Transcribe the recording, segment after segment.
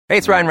Hey,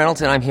 it's Ryan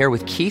Reynolds, and I'm here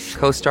with Keith,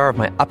 co-star of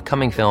my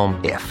upcoming film,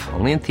 If,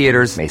 only in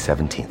theaters May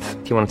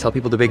 17th. Do you want to tell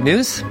people the big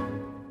news?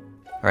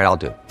 All right, I'll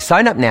do it.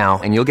 Sign up now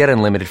and you'll get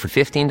unlimited for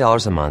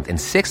 $15 a month and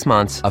 6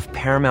 months of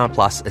Paramount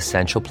Plus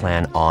Essential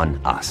Plan on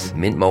us.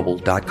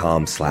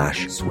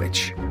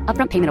 MintMobile.com/switch.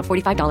 Upfront payment of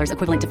 $45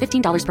 equivalent to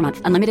 $15 per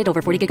month. Unlimited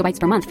over 40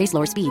 gigabytes per month. Face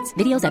lower speeds.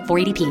 Videos at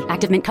 480p.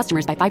 Active Mint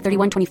customers by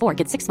 531.24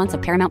 get 6 months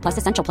of Paramount Plus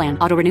Essential Plan.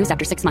 Auto renews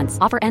after 6 months.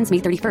 Offer ends May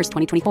 31st,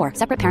 2024.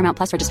 Separate Paramount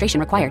Plus registration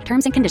required.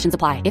 Terms and conditions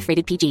apply if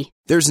rated PG.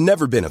 There's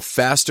never been a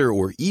faster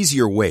or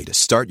easier way to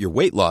start your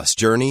weight loss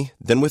journey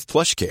than with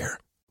PlushCare.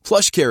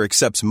 PlushCare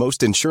accepts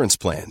most insurance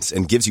plans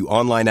and gives you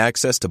online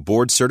access to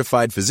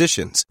board-certified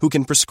physicians who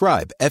can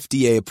prescribe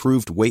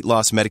FDA-approved weight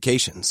loss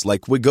medications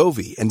like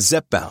Wegovy and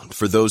Zepbound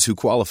for those who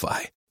qualify.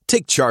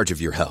 Take charge of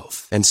your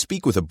health and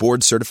speak with a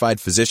board-certified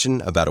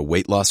physician about a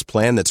weight loss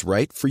plan that's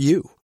right for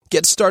you.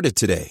 Get started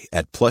today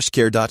at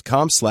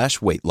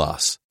plushcare.com/weight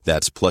loss.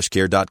 That's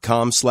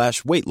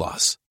plushcare.com/weight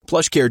loss.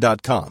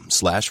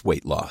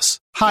 plushcare.com/weight loss.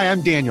 Hi,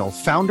 I'm Daniel,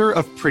 founder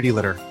of Pretty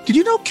Litter. Did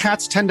you know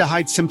cats tend to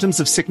hide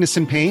symptoms of sickness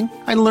and pain?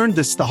 I learned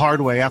this the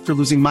hard way after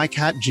losing my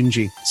cat,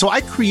 Gingy. So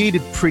I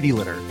created Pretty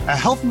Litter, a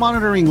health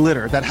monitoring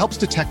litter that helps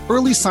detect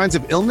early signs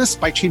of illness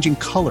by changing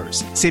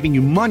colors, saving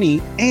you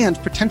money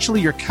and potentially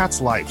your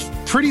cat's life.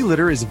 Pretty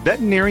Litter is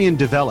veterinarian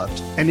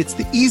developed, and it's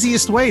the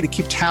easiest way to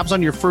keep tabs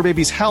on your fur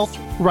baby's health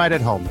right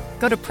at home.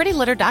 Go to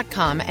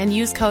prettylitter.com and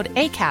use code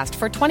ACAST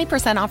for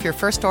 20% off your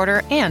first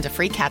order and a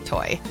free cat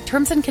toy.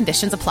 Terms and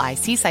conditions apply.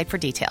 See site for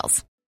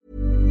details.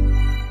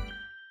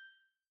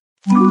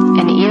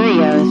 An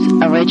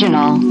Erios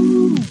original.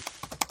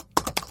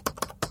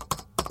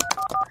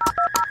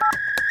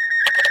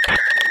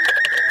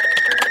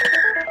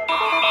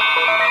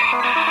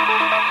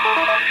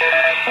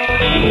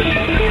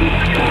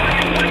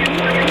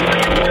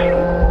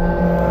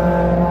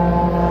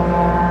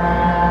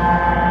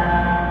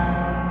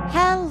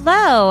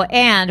 Hello,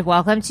 and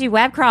welcome to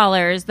Web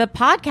Crawlers, the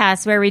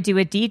podcast where we do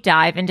a deep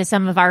dive into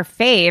some of our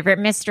favorite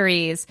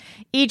mysteries.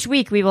 Each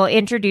week, we will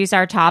introduce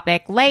our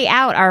topic, lay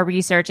out our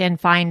research and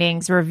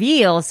findings,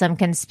 reveal some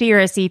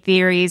conspiracy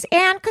theories,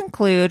 and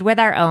conclude with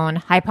our own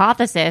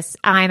hypothesis.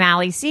 I'm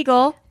Allie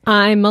Siegel.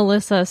 I'm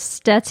Melissa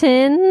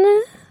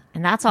Stettin.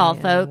 And that's all,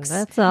 folks.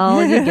 That's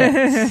all you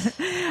get.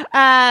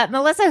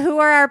 Melissa, who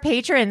are our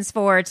patrons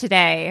for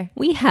today?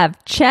 We have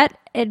Chet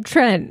and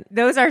Trent.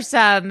 Those are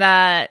some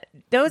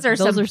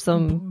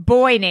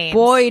boy names.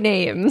 Boy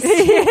names.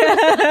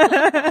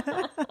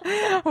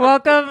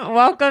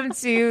 Welcome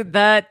to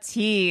the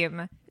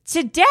team.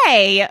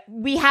 Today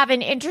we have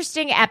an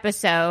interesting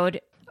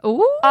episode.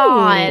 Ooh.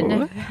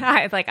 I'll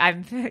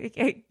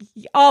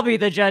be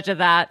the judge of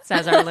that,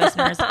 says our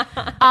listeners.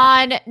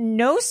 On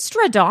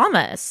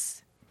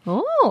Nostradamus.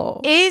 Oh.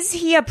 Is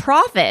he a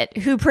prophet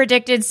who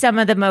predicted some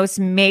of the most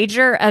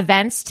major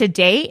events to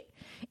date,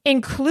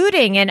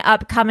 including an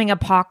upcoming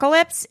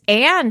apocalypse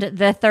and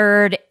the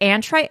third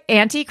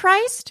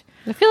Antichrist?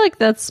 I feel like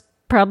that's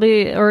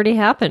probably already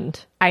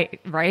happened.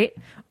 Right?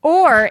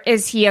 Or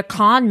is he a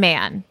con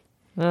man?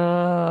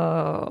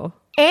 Oh.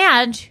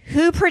 And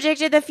who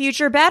predicted the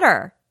future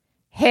better?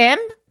 Him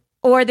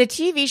or the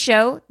TV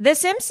show The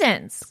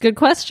Simpsons? Good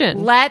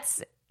question.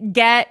 Let's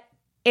get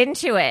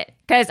into it.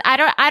 Because I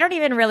don't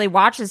even really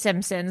watch The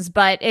Simpsons,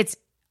 but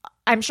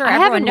I'm sure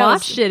everyone knows. I haven't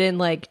watched it in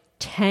like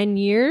 10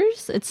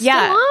 years. It's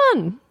still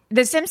on.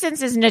 The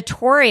Simpsons is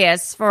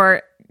notorious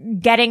for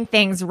getting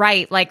things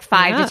right like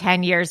 5 to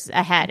 10 years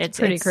ahead. It's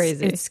pretty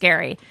crazy. It's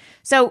scary.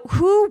 So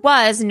who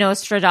was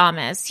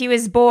Nostradamus? He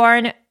was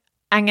born,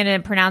 I'm going to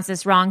pronounce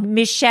this wrong,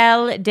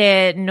 Michel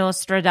de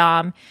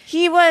Nostradam.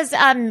 He was,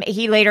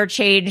 he later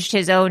changed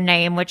his own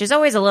name, which is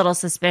always a little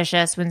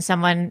suspicious when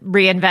someone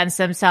reinvents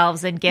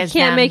themselves and gives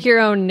You can't make your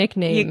oown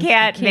nickname. You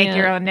can't make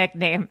your own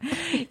nickname.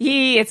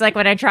 It's like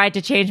when I tried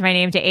to change my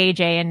name to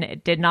AJ and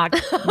it did not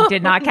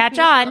catch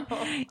on.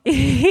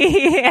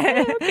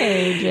 Okay,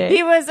 AJ.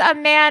 He was a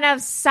man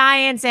of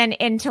science and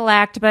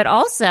intellect, but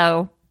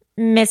also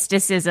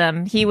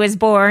mysticism. He was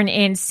born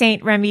in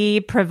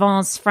Saint-Rémy,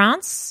 Provence,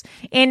 France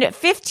in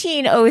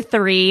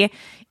 1503.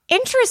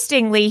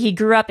 Interestingly, he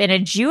grew up in a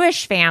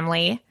Jewish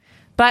family,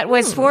 but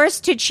was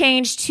forced to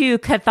change to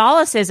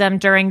Catholicism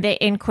during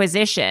the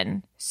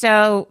Inquisition.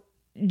 So,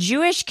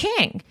 Jewish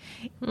king.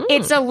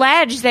 It's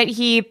alleged that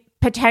he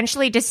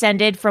potentially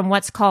descended from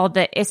what's called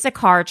the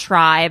Issachar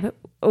tribe,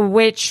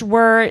 which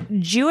were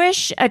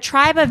a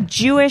tribe of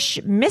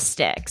Jewish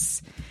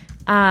mystics.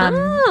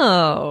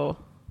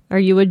 Are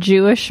you a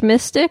Jewish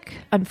mystic?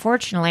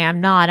 Unfortunately, I'm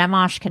not. I'm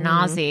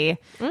Ashkenazi.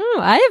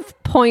 I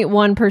have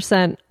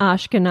 0.1%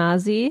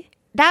 Ashkenazi.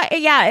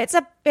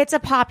 It's a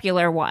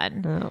popular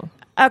one. Oh.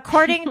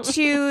 According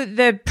to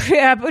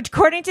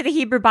the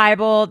Hebrew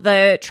Bible,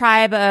 the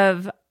tribe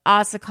of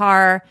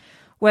Issachar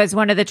was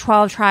one of the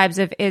 12 tribes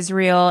of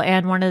Israel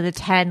and one of the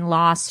 10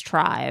 lost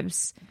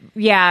tribes.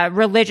 Yeah,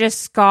 religious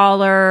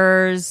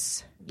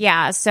scholars.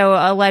 Yeah, so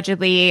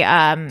allegedly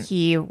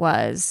he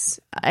was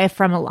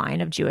from a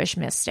line of Jewish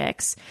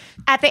mystics.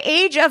 At the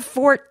age of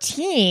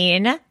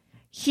 14,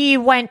 He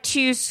went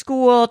to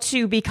school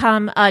to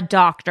become a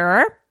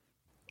doctor.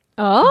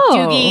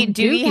 Oh,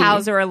 Doogie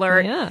Howser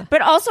alert. Yeah.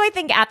 But also, I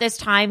think at this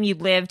time you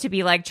live to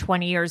be like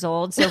 20 years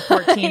old, so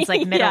 14 is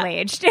like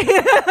middle-aged.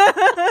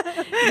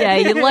 Yeah,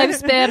 your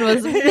lifespan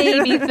was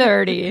maybe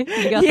 30. You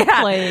got the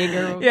plague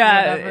or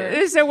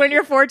whatever. So when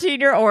you're 14,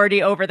 you're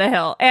already over the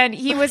hill. And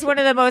he was one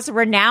of the most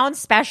renowned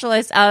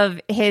specialists of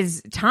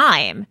his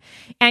time.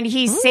 And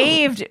he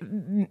saved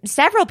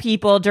several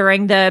people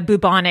during the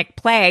bubonic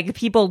plague.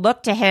 People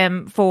looked to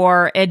him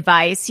for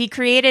advice. He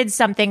created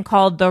something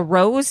called the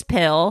rose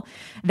pill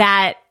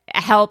that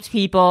helped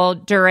people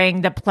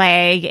during the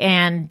plague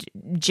and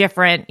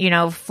different,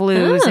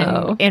 flus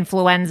and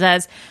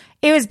influenzas.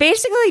 It was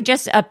basically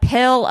just a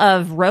pill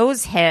of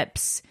rose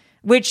hips,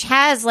 which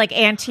has like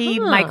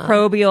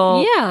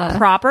antimicrobial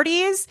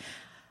properties.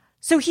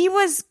 So he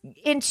was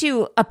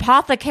into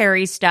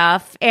apothecary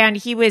stuff, and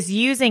he was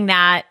using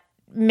that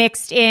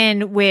mixed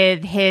in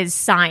with his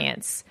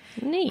science.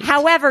 Neat.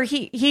 However,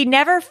 he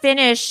never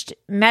finished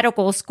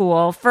medical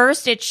school.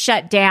 First, it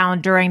shut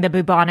down during the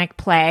bubonic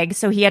plague,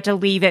 so he had to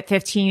leave at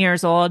 15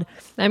 years old.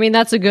 I mean,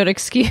 that's a good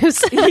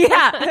excuse.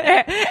 Yeah.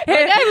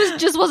 I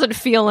just wasn't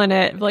feeling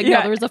it. Like,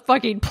 no, there was a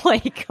fucking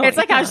plague going It's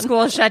like how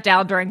school shut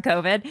down during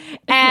COVID.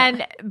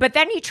 But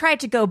then he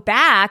tried to go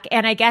back,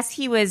 and I guess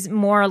he was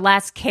more or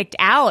less kicked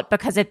out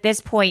because at this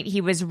point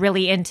he was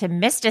really into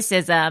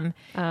mysticism,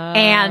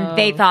 and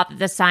they thought that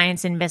the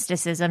science and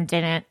mysticism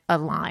didn't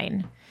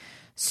align.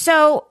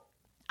 So,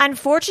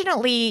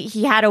 unfortunately,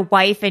 he had a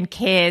wife and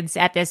kids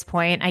at this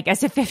point, I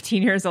guess at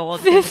 15 years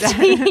old.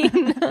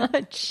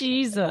 15?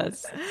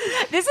 Jesus.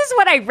 This is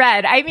what I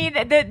read. I mean,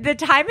 the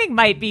timing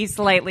might be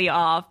slightly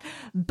off,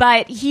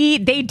 but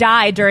they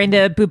died during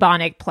the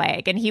bubonic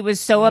plague, and he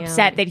was so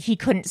upset that he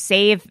couldn't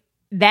save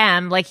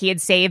them like he had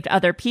saved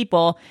other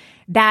people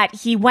that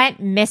he went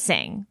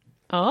missing.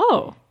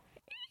 Oh.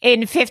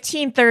 In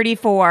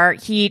 1534,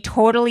 he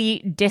totally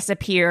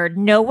disappeared.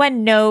 No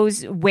one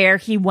knows where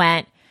he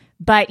went,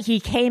 but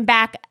he came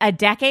back a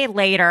decade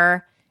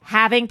later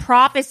having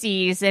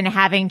prophecies and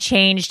having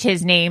changed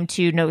his name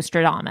to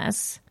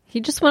Nostradamus. He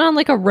just went on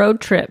like a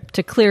road trip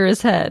to clear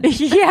his head.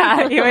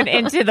 Yeah, he went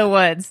into the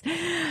woods.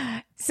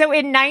 So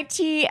in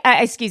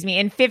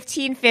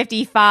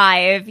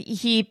 1555,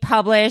 he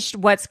published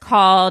what's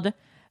called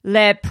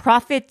Les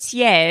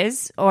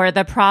Prophéties, or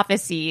the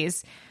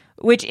Prophecies,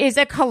 which is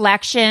a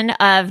collection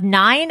of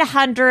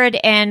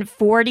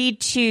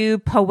 942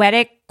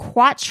 poetic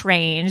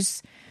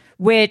quatrains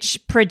which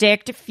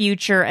predict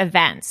future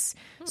events.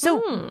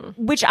 So,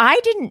 which I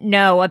didn't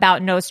know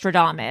about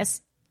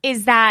Nostradamus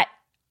is that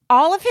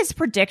all of his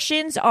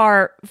predictions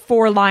are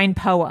 4-line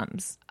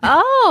poems.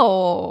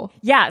 Oh.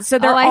 Yeah, so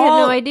they're I had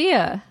no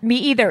idea. Me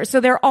either. So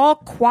they're all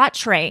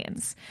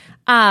quatrains.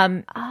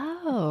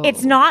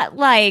 It's not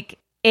like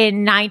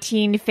in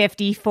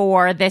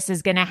 1954 this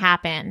is going to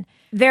happen.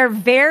 They're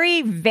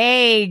very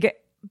vague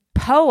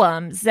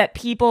poems that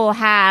people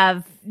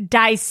have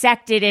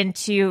dissected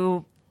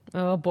into.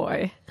 Oh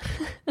boy.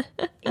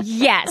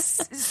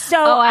 Yes.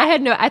 So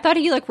I thought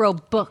he like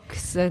wrote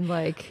books and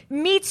like.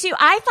 Me too.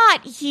 I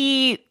thought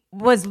he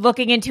was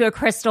looking into a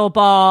crystal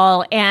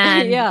ball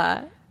and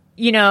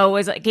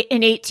was like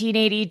in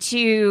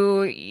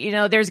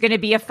 1882, there's going to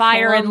be a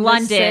fire in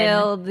London.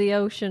 Sailed the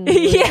ocean.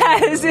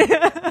 Yes.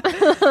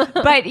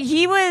 But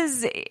he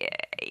was.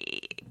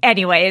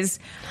 Anyways.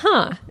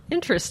 Huh.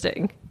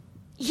 Interesting.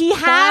 He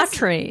has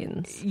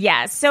quatrains.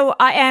 Yes. So,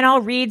 and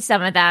I'll read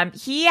some of them.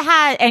 He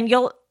had, and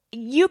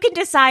you can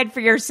decide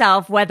for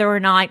yourself whether or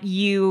not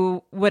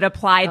you would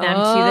apply them to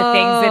the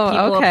things that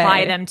people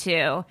apply them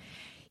to.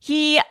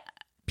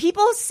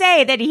 People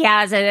say that he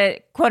has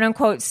a quote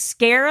unquote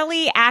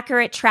scarily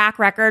accurate track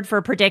record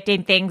for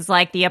predicting things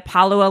like the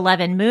Apollo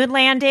 11 moon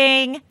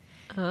landing,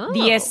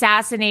 the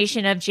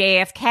assassination of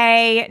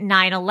JFK,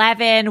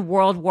 9/11,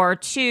 World War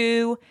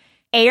II,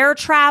 air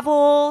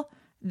travel,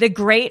 the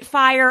Great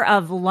Fire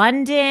of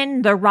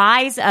London, the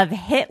rise of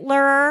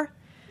Hitler.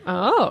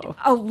 Oh.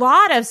 A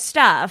lot of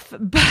stuff,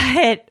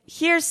 but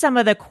here's some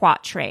of the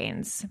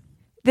quatrains.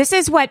 This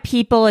is what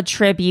people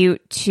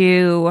attribute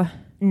to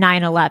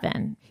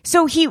 9/11.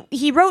 So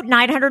he wrote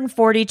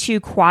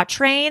 942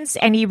 quatrains,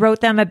 and he wrote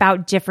them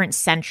about different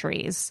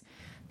centuries.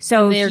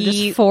 So they're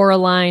just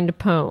 4-lined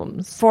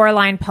poems.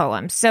 4-line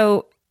poems.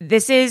 So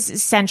this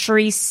is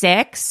century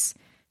 6,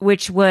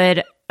 which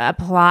would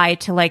apply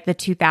to like the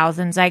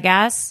 2000s, I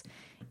guess.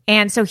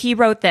 And so he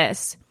wrote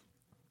this.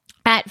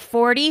 At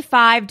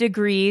 45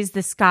 degrees,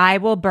 the sky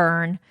will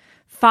burn.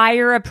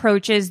 Fire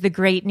approaches the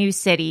great new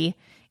city.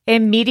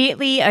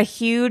 Immediately, a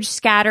huge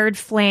scattered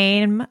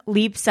flame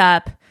leaps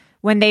up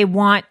when they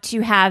want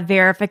to have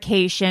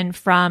verification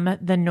from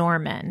the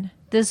Norman.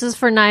 This is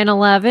for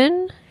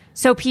 9/11?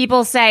 So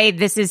people say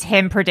this is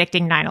him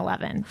predicting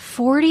 9/11.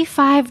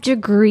 45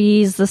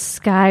 degrees, the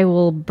sky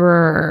will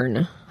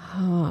burn.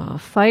 Oh,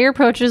 fire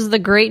approaches the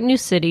great new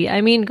city.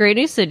 I mean, great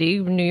new city,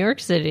 New York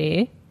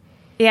City.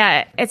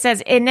 Yeah, it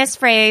says, in this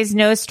phrase,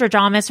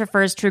 Nostradamus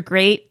refers to a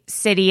great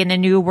city in the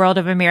New World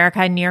of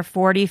America near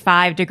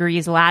 45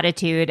 degrees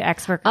latitude.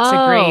 Experts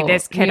agree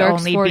this could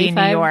only be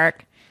New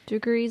York.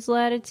 Degrees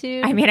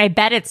latitude? I mean, I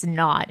bet it's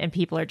not, and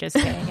people are just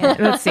saying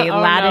it. Let's see,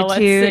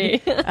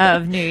 latitude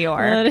of New York.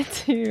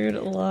 Latitude,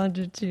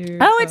 longitude.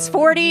 Oh, it's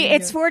 40.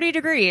 It's 40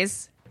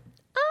 degrees.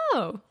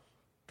 Oh,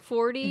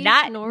 40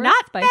 not north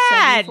not by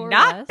bad. 74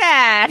 Not west.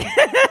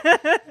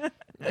 bad.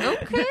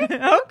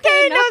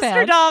 Okay,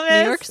 Nostradamus.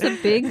 New York's a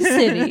big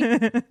city.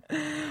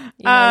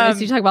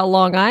 Is you talk about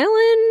Long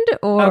Island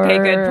or? Okay,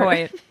 good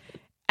point.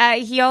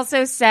 He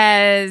also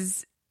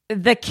says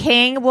the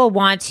king will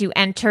want to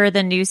enter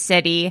the new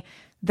city,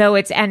 though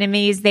its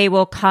enemies they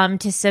will come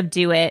to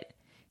subdue it.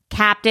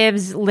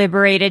 Captives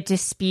liberated to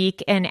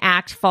speak and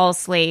act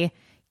falsely.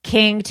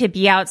 King to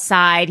be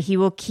outside, he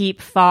will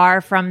keep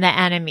far from the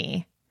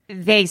enemy.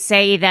 They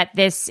say that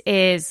this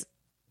is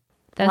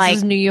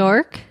is New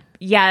York.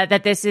 Yeah,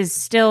 that this is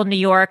still New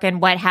York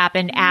and what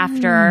happened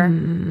after,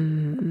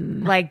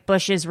 like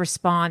Bush's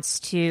response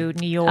to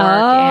New York.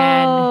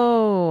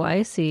 Oh,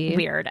 I see.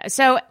 Weird.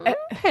 So,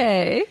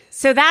 okay.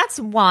 So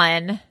that's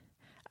one.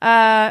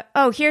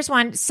 Here's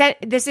one.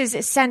 This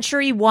is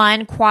Century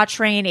 1,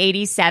 Quatrain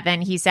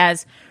 87. He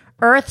says,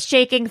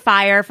 earth-shaking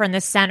fire from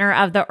the center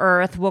of the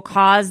earth will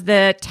cause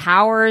the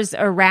towers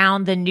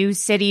around the new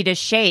city to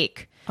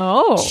shake.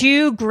 Oh.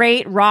 2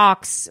 great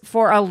rocks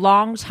for a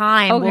long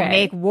time will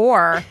make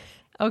war.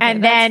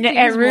 And then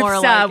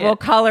Erupsa will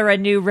color a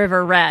new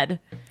river red.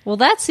 Well,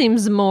 that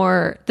seems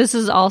more... This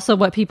is also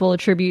what people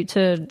attribute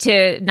to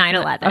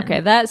 9/11.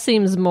 Okay, that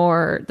seems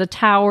more the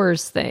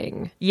towers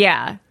thing.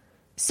 Yeah.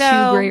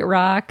 So 2 great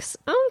rocks.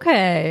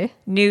 Okay.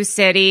 New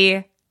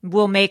city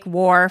will make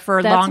war for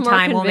a long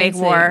time. Will make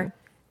war.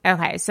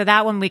 Okay, so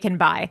that one we can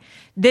buy.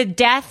 The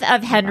death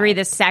of Henry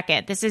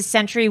II. This is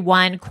Century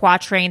 1,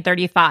 Quatrain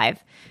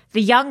 35.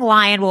 The young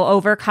lion will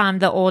overcome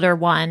the older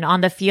one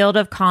on the field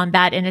of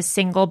combat in a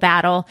single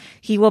battle.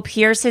 He will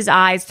pierce his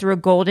eyes through a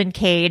golden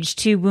cage,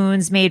 2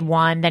 wounds made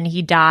 1, then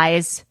he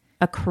dies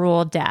a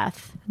cruel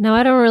death. Now,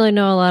 I don't really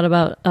know a lot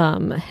about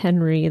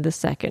Henry II.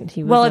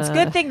 He was, it's a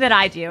good thing that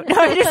I do. No,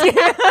 I'm just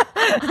kidding.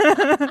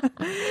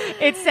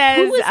 It says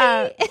Who was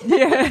he?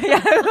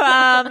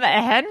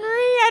 Henry.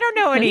 I don't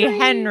know any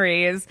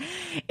Henrys.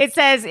 It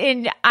says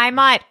I'm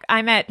at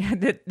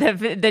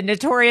the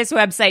notorious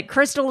website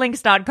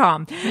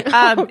crystallinks.com.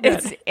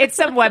 It's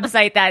some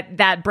website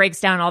that breaks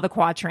down all the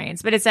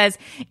quatrains. But it says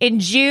in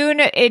June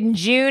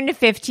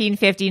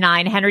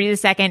 1559, Henry II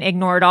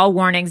ignored all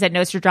warnings that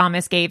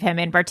Nostradamus gave him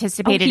and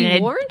participated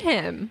in warned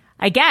him.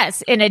 I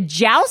guess, in a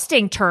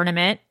jousting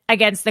tournament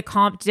against the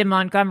Comte de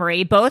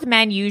Montgomery. Both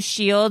men used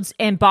shields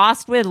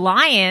embossed with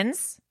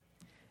lions.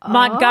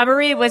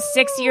 Montgomery was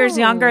 6 years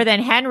younger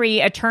than Henry.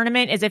 A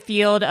tournament is a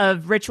field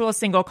of ritual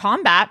single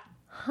combat.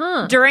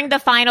 During the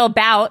final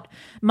bout,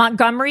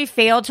 Montgomery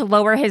failed to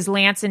lower his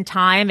lance in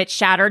time. It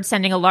shattered,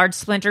 sending a large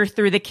splinter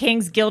through the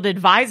king's gilded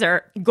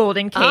visor,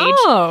 golden cage.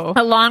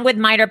 Along with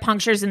minor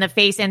punctures in the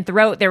face and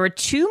throat, there were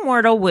 2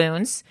 mortal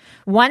wounds.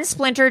 One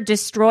splinter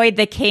destroyed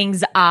the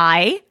king's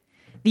eye.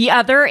 The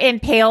other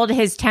impaled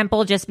his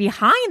temple just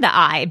behind the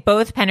eye.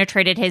 Both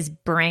penetrated his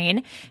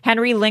brain.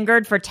 Henry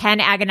lingered for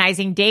 10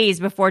 agonizing days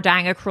before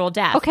dying a cruel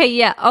death. Okay,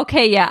 yeah.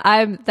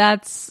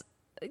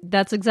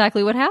 That's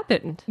exactly what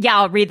happened. Yeah,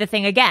 I'll read the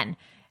thing again.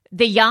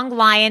 The young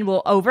lion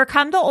will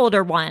overcome the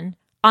older one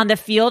on the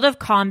field of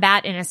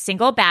combat in a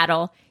single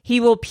battle. He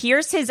will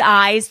pierce his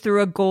eyes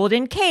through a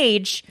golden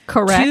cage.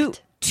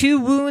 Correct. 2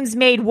 wounds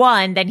made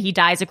 1, then he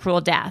dies a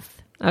cruel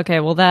death. Okay,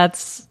 well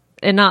that's...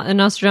 And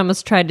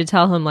Nostradamus tried to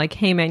tell him, like,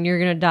 hey man, you're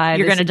going to die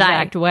this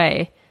exact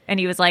way. And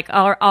he was like,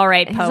 all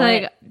right, poet. He's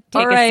like,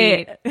 take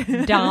a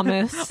seat.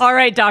 Damus. All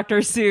right,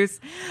 Dr. Seuss.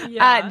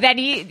 Yeah. Then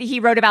he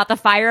wrote about the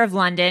fire of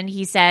London.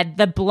 He said,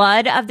 the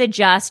blood of the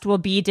just will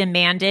be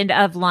demanded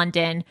of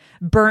London,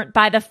 burnt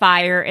by the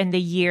fire in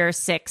the year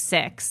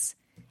 66.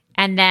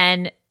 And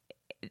then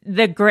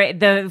the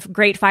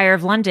Great Fire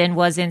of London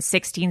was in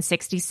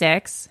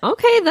 1666.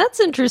 Okay, that's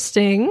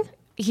interesting.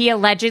 He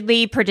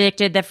allegedly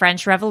predicted the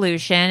French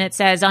Revolution. It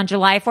says, on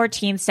July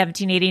 14th,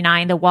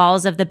 1789, the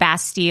walls of the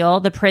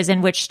Bastille, the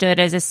prison which stood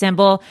as a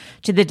symbol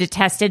to the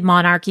detested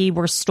monarchy,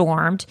 were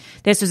stormed.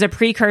 This was a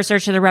precursor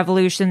to the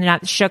revolution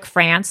that shook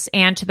France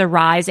and to the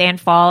rise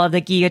and fall of the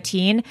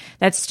guillotine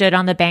that stood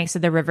on the banks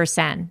of the River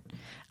Seine.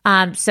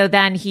 So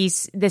then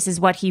this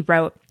is what he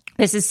wrote.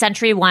 This is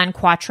Century 1,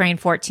 Quatrain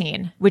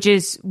 14, which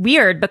is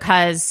weird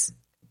because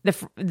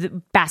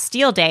the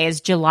Bastille Day is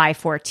July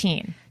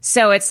 14.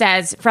 So it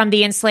says, from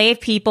the enslaved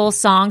people,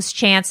 songs,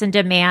 chants, and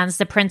demands,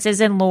 the princes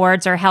and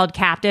lords are held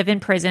captive in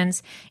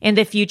prisons in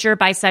the future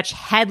by such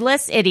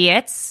headless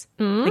idiots,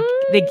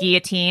 the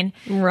guillotine.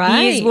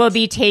 Right. These will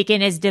be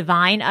taken as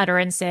divine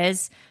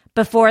utterances.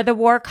 Before the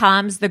war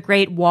comes, the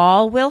great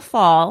wall will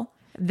fall.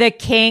 The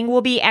king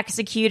will be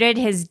executed.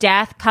 His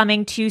death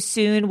coming too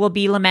soon will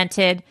be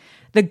lamented.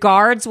 The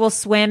guards will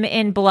swim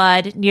in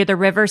blood near the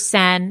River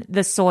Seine.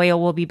 The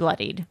soil will be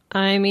bloodied.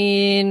 I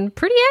mean,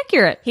 pretty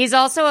accurate. He's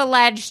also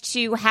alleged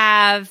to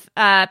have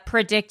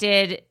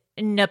predicted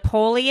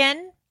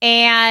Napoleon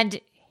and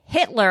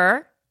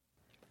Hitler.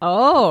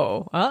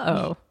 Oh,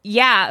 uh-oh.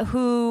 Yeah,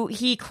 who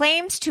he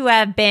claims to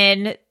have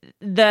been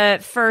the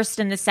first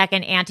and the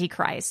second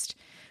Antichrist,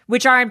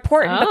 which are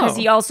important because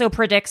he also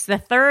predicts the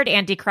third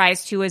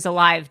Antichrist who is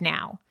alive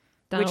now,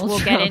 which we'll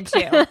get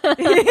into.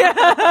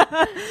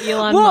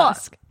 Elon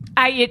Musk.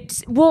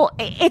 It's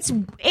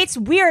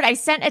weird. I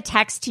sent a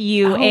text to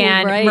you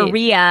and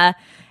Maria,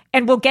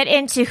 and we'll get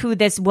into who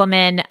this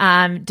woman,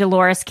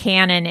 Dolores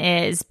Cannon,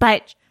 is,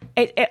 but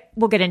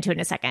we'll get into it in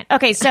a second.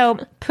 Okay, so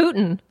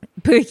Putin.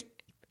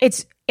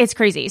 It's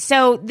crazy.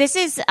 So this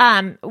is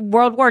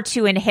World War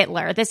II and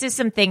Hitler. This is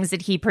some things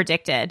that he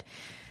predicted.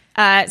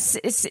 This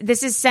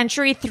is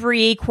Century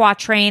 3,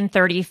 Quatrain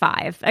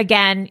 35.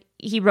 Again,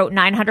 he wrote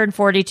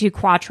 942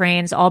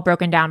 quatrains, all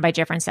broken down by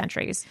different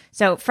centuries.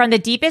 So from the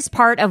deepest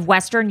part of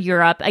Western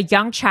Europe, a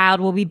young child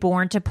will be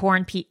born to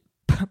porn people.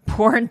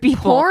 Porn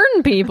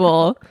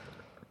people?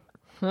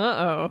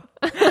 Uh-oh.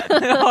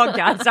 Oh,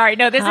 God, sorry.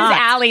 No, this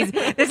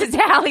is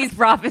Allie's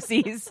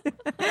prophecies.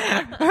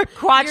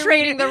 You're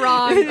reading the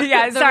wrong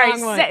Yeah, the sorry.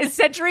 wrong one.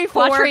 Century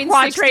 4,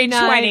 Quatrain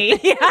 20.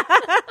 Yeah.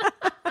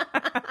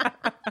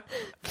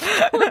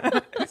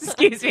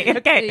 Excuse me.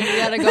 Okay. You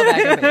gotta go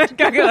back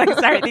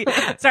a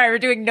bit. Sorry, we're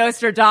doing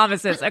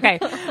Nostradamus. Okay.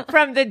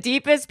 From the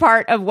deepest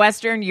part of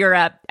Western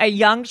Europe, a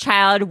young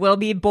child will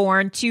be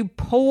born to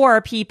poor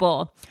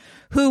people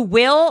who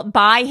will,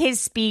 by his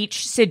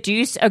speech,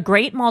 seduce a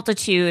great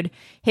multitude.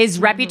 His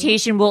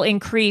reputation will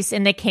increase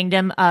in the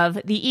kingdom of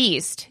the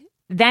East.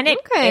 Then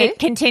it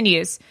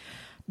continues.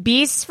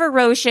 Beasts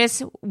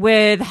ferocious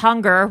with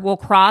hunger will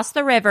cross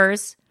the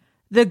rivers.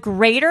 The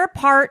greater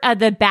part of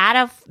the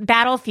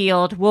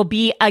battlefield will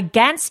be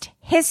against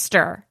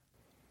Hister.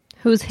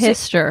 Who's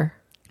Hister?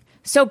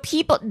 So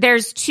people,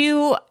 there's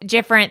two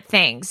different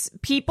things.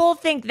 People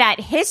think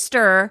that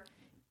Hister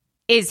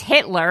is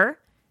Hitler,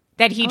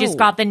 that he just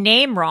got the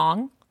name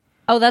wrong.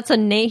 Oh, that's a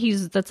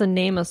name. That's a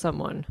name of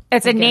someone.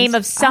 It's a name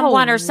of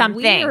someone or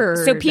something.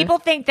 Weird. So people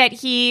think that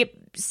he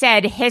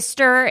said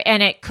Hister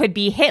and it could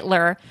be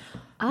Hitler.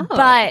 Oh.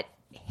 But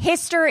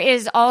Hister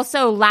is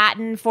also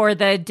Latin for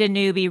the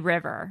Danube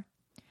River.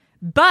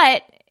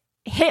 But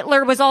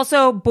Hitler was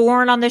also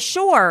born on the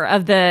shore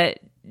of the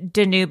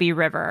Danube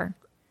River.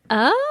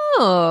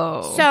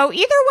 Oh. So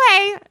either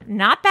way,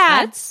 not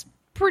bad. That's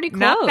pretty close.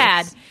 Not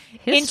bad.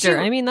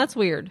 Hister. That's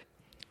weird.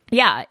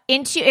 Yeah,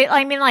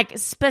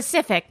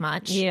 specific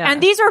much. Yeah.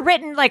 And these were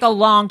written like a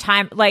long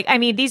time.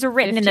 These were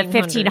written in the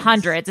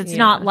 1500s. It's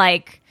not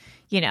like,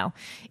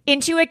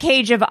 into a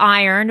cage of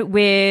iron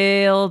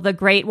will the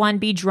great one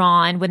be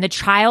drawn when the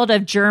child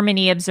of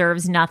Germany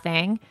observes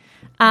nothing.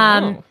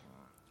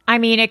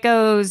 It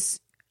goes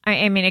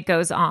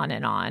on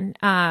and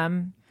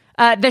on.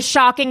 The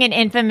shocking and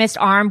infamous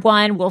armed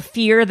one will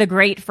fear the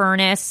great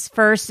furnace.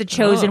 First, the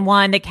chosen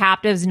one, the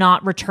captives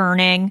not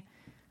returning.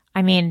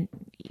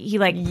 He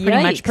pretty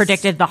much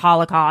predicted the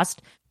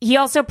Holocaust. He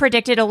also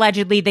predicted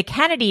allegedly the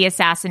Kennedy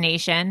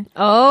assassination.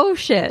 Oh,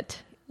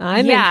 shit.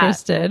 I'm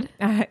interested.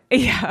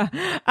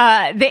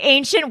 The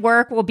ancient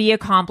work will be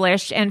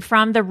accomplished, and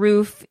from the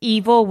roof,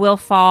 evil will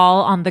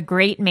fall on the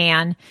great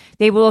man.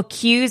 They will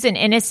accuse an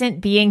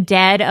innocent being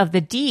dead of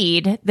the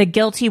deed. The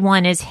guilty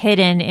one is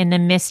hidden in the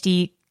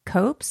misty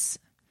copse.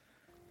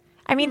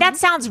 That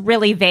sounds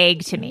really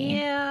vague to me.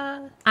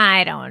 Yeah.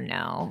 I don't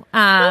know.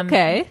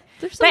 Okay.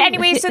 But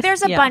anyway, so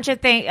there's a bunch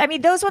of things.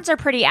 Those ones are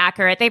pretty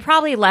accurate. They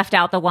probably left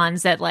out the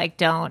ones that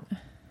don't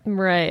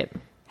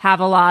have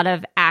a lot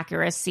of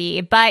accuracy.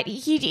 But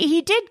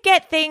he did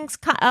get things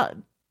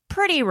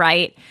pretty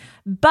right.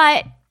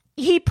 But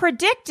he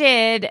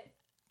predicted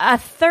a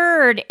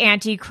third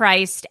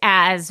Antichrist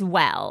as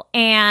well.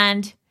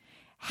 And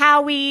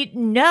how we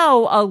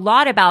know a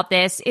lot about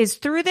this is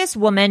through this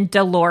woman,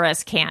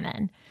 Dolores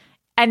Cannon.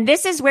 And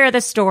this is where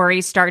the story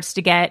starts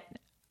to get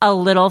a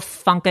little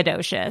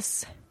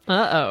funkadocious.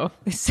 Uh-oh.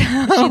 So, is she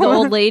the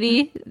old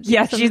lady?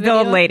 Yeah, she's the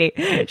old lady.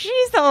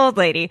 She's the old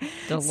lady.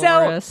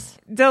 Dolores. So,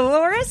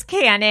 Dolores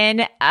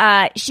Cannon,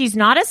 she's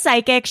not a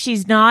psychic.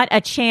 She's not a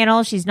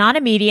channel. She's not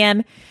a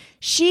medium.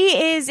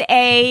 She is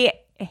a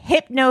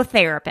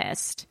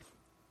hypnotherapist.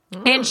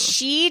 And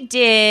she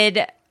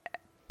did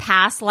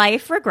past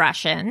life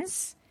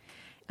regressions.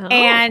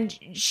 And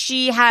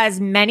she has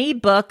many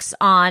books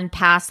on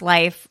past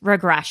life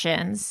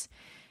regressions.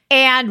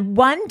 And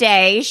one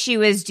day she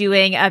was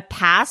doing a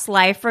past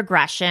life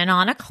regression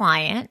on a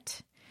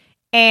client.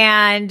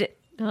 And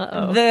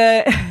oh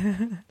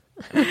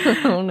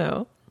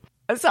no.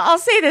 So I'll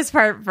say this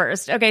part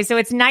first. Okay, so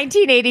it's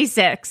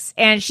 1986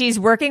 and she's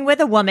working with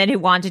a woman who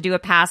wanted to do a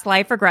past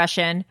life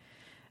regression.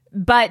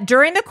 But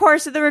during the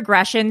course of the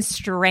regression,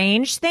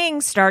 strange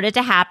things started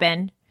to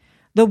happen.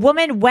 The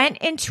woman went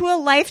into a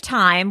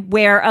lifetime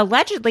where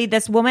allegedly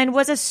this woman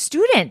was a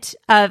student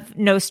of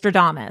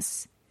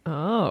Nostradamus.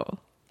 Oh.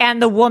 And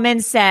the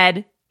woman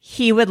said,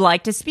 he would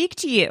like to speak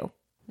to you.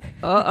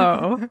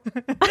 Uh-oh.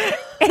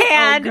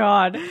 And oh,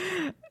 God.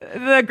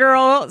 The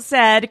girl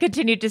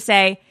continued to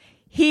say,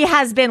 he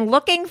has been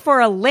looking for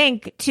a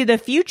link to the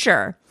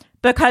future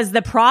because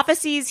the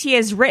prophecies he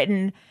has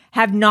written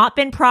have not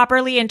been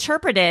properly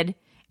interpreted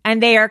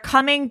and they are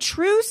coming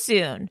true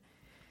soon.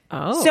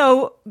 Oh.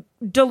 So,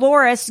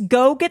 Dolores,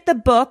 go get the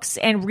books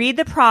and read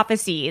the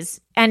prophecies,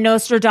 and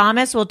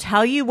Nostradamus will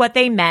tell you what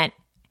they meant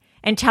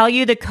and tell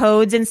you the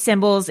codes and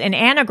symbols and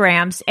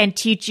anagrams and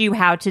teach you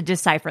how to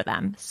decipher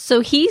them.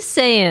 So he's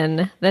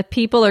saying that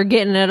people are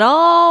getting it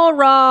all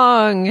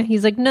wrong.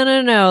 He's like,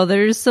 no,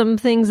 there's some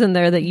things in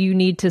there that you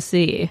need to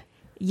see.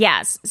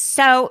 Yes.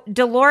 So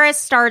Dolores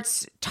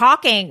starts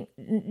talking,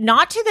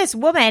 not to this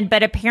woman,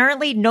 but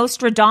apparently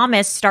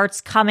Nostradamus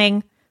starts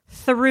coming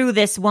through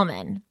this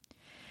woman.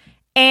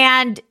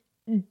 And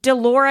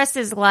Dolores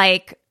is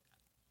like,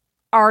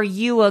 are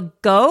you a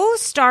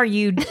ghost? Are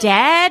you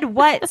dead?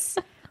 What's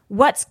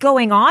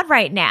going on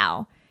right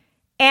now?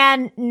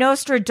 And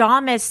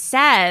Nostradamus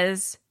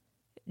says,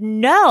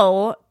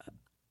 no,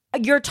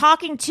 you're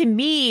talking to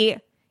me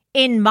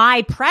in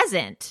my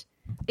present,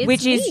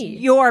 which is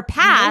your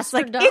past.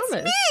 Like, it's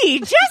me,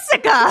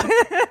 Jessica.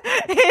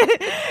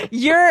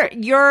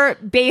 You're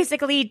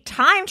basically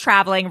time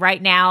traveling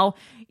right now.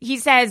 He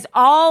says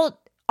all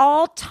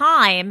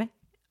time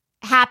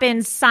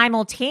happens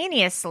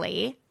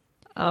simultaneously.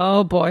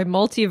 Oh boy,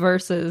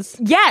 multiverses.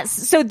 Yes.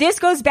 So this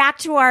goes back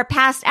to our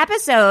past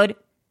episode.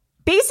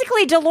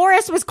 Basically,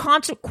 Dolores was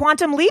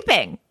quantum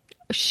leaping.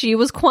 She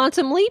was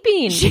quantum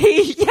leaping.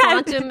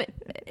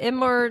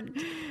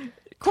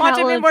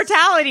 Quantum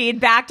immortality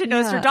back to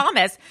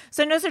Nostradamus.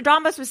 So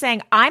Nostradamus was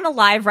saying, I'm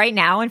alive right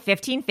now in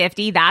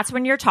 1550. That's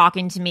when you're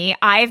talking to me.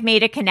 I've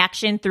made a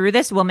connection through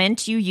this woman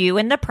to you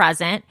in the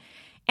present.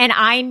 And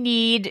I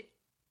need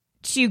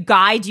to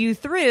guide you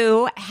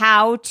through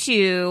how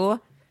to...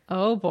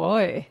 Oh,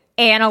 boy.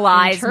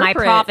 Analyze my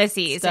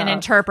prophecies and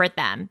interpret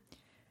them.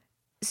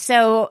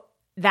 So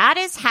that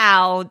is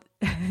how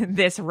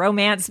this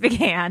romance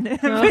began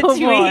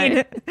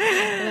between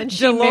and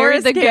she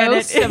married the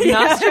ghost of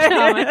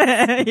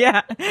Nostradamus.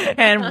 Yeah.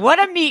 And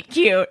what a meet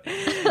cute.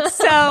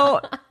 So,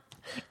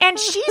 and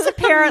she's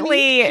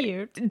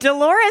apparently,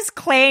 Dolores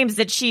claims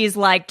that she's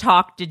like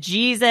talked to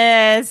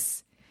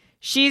Jesus.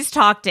 She's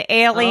talked to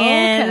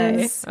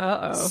aliens. Okay.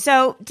 Uh-oh.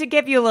 So to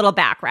give you a little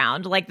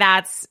background, like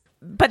that's,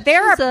 but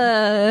there She's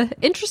a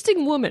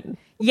interesting woman.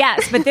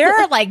 Yes, but there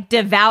are like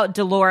devout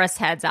Dolores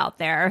heads out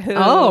there who...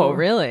 Oh,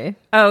 really?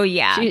 Oh,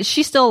 yeah.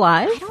 She's still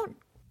alive?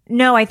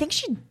 No, I think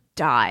she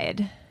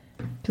died.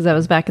 Because that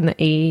was back in the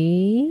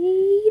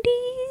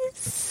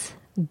 80s?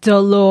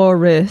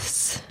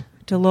 Dolores,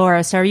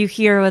 are you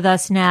here with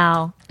us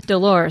now?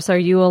 Dolores, are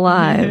you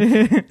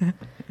alive?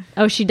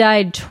 Oh, she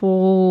died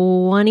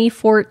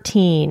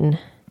 2014.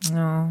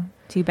 Oh,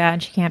 too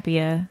bad she can't be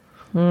a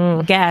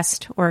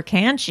guest, or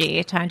can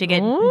she? Time to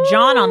get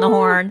John on the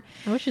horn.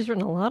 Oh, she's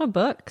written a lot of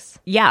books.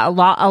 Yeah, a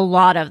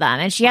lot of them.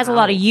 And she has a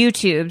lot of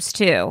YouTubes,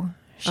 too.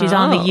 She's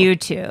on the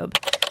YouTube.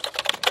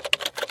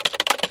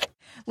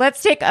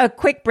 Let's take a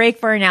quick break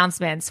for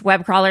announcements.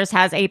 Webcrawlers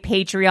has a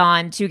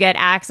Patreon. To get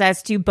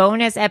access to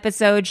bonus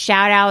episodes,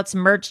 shout outs,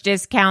 merch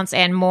discounts,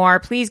 and more,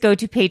 please go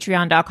to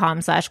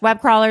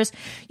patreon.com/webcrawlers.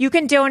 You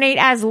can donate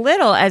as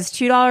little as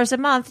 $2 a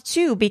month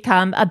to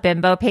become a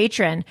Bimbo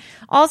patron.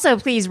 Also,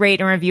 please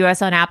rate and review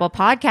us on Apple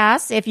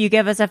Podcasts. If you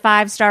give us a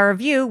 5-star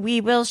review,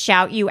 we will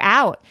shout you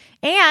out.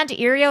 And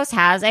Erios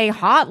has a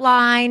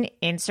hotline.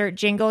 Insert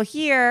jingle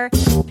here.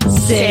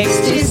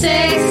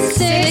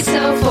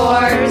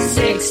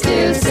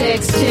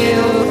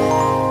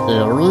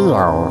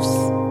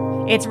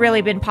 626-604-6262. It's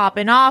really been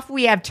popping off.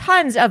 We have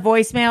tons of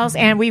voicemails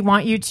and we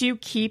want you to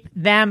keep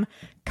them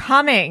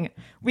coming.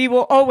 We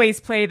will always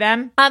play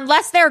them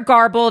unless they're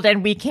garbled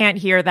and we can't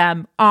hear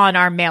them on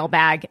our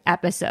mailbag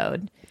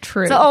episode.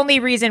 True. It's the only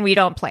reason we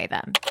don't play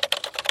them.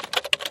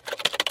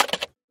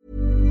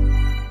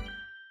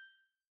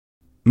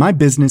 My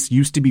business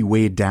used to be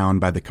weighed down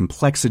by the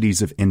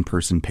complexities of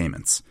in-person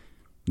payments.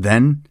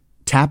 Then,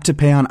 Tap to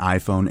Pay on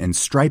iPhone and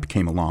Stripe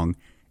came along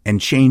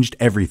and changed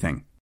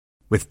everything.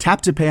 With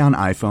Tap to Pay on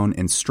iPhone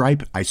and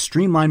Stripe, I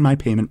streamlined my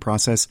payment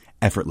process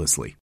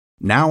effortlessly.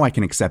 Now I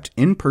can accept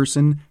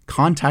in-person,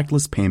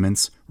 contactless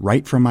payments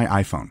right from my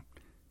iPhone.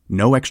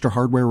 No extra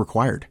hardware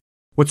required.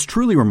 What's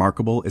truly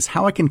remarkable is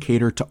how I can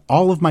cater to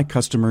all of my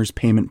customers'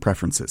 payment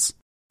preferences.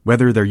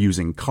 Whether they're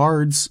using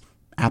cards,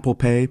 Apple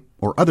Pay,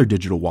 or other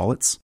digital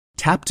wallets,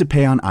 Tap to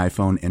Pay on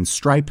iPhone and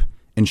Stripe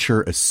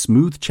ensure a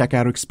smooth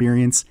checkout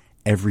experience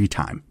every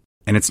time.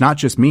 And it's not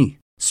just me.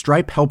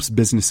 Stripe helps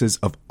businesses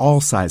of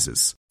all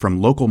sizes, from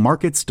local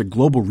markets to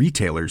global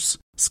retailers,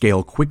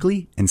 scale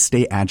quickly and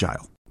stay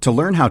agile. To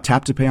learn how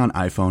Tap to Pay on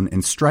iPhone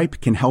and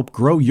Stripe can help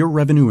grow your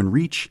revenue and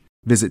reach,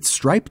 visit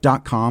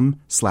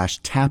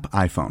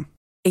stripe.com/tapiphone.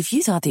 If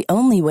you thought the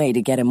only way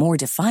to get a more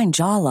defined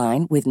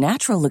jawline with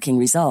natural-looking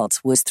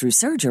results was through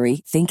surgery,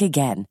 think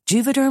again.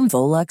 Juvederm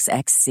Volux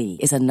XC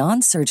is a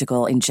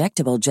non-surgical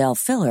injectable gel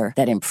filler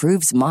that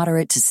improves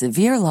moderate to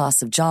severe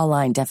loss of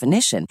jawline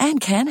definition and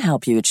can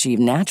help you achieve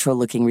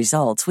natural-looking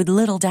results with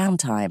little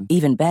downtime.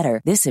 Even better,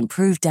 this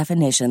improved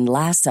definition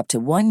lasts up to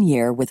 1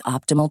 year with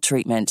optimal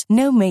treatment.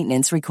 No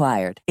maintenance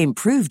required.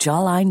 Improve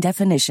jawline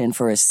definition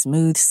for a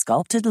smooth,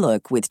 sculpted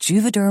look with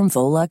Juvederm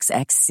Volux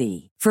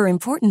XC. For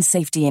important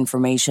safety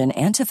information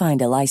and to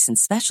find a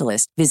licensed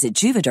specialist, visit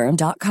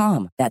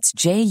Juvederm.com. That's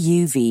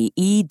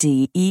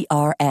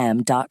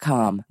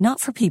Juvederm.com. Not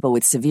for people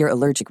with severe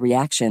allergic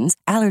reactions,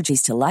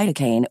 allergies to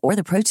lidocaine, or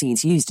the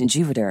proteins used in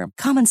Juvederm.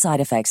 Common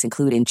side effects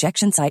include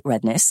injection site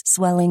redness,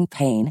 swelling,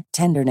 pain,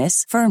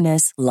 tenderness,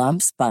 firmness,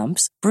 lumps,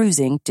 bumps,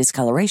 bruising,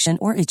 discoloration,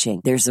 or itching.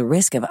 There's a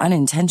risk of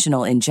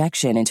unintentional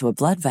injection into a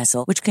blood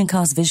vessel, which can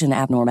cause vision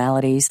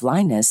abnormalities,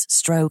 blindness,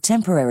 stroke,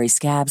 temporary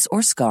scabs,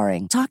 or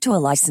scarring. Talk to a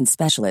licensed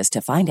specialist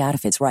to find out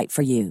if it's right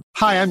for you.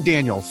 Hi, I'm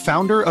Daniel,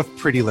 founder of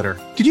Pretty Litter.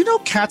 Did you know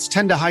cats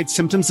tend to hide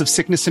symptoms of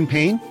sickness and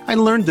pain? I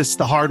learned this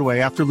the hard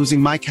way after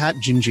losing my cat,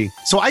 Gingy.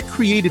 So I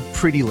created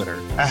Pretty Litter,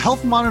 a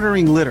health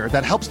monitoring litter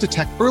that helps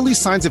detect early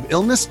signs of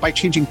illness by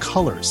changing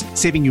colors,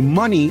 saving you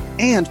money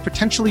and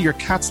potentially your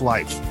cat's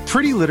life.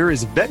 Pretty Litter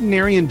is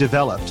veterinarian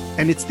developed,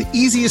 and it's the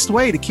easiest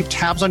way to keep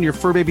tabs on your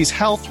fur baby's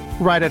health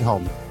right at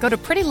home. Go to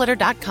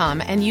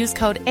prettylitter.com and use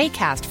code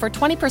ACAST for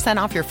 20%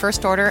 off your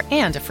first order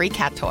and a free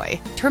cat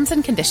toy. Terms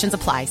and conditions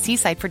apply. See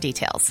site for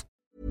details.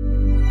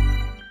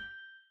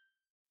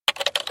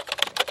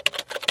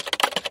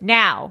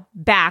 Now,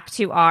 back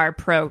to our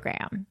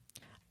program.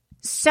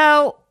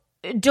 So,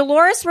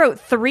 Dolores wrote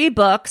 3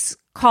 books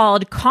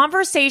called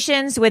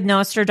Conversations with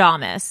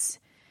Nostradamus,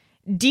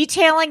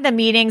 detailing the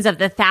meanings of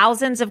the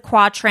thousands of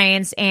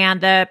quatrains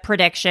and the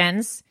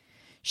predictions.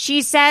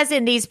 She says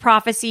in these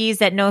prophecies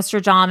that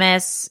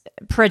Nostradamus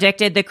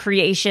predicted the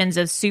creations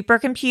of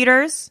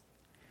supercomputers,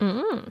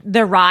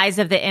 the rise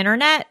of the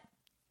internet,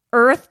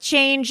 earth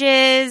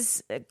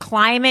changes,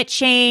 climate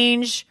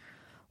change,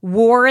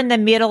 war in the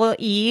Middle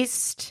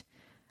East,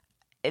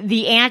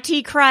 the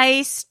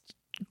Antichrist,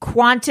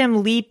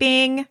 quantum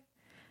leaping,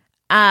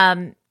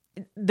 the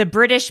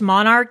British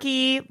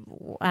monarchy.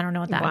 I don't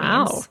know what that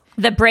means.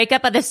 The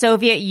breakup of the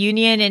Soviet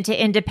Union into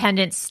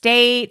independent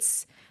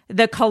states,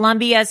 the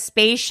Columbia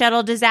space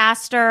shuttle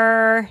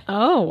disaster.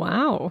 Oh,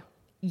 wow.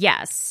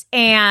 Yes,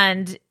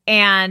 and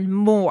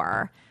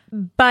more.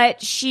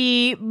 But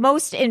she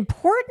most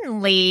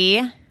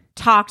importantly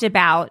talked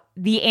about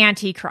the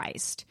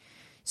Antichrist.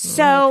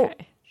 So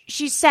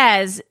she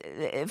says,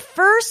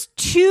 first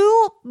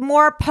 2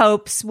 more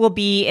popes will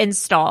be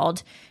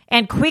installed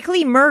and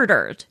quickly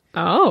murdered.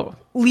 Oh.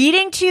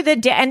 Leading to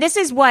and this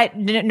is what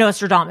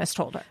Nostradamus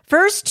told her.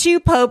 First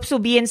 2 popes will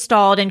be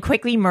installed and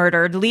quickly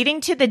murdered,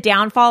 leading to the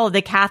downfall of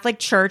the Catholic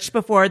Church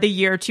before the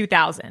year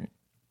 2000.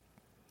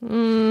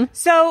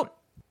 So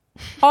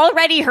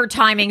already her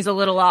timing's a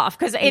little off,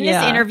 because in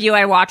this interview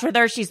I watched with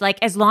her, she's like,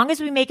 as long as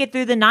we make it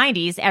through the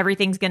 90s,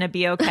 everything's going to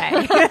be okay.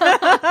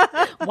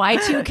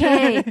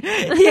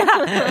 Y2K.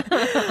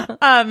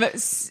 Yeah.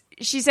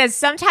 She says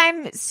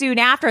sometime soon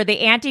after,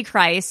 the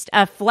Antichrist,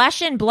 a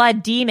flesh and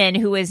blood demon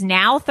who is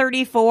now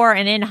 34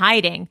 and in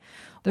hiding,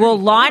 34. will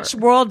launch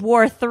World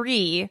War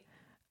III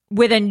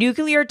with a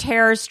nuclear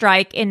terror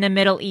strike in the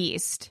Middle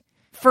East.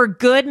 For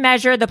good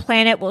measure, the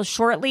planet will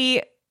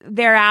shortly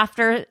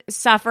thereafter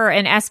suffer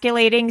an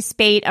escalating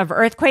spate of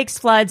earthquakes,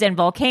 floods, and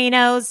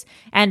volcanoes,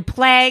 and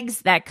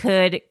plagues that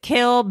could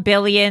kill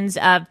billions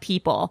of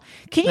people.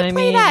 Can you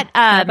play that?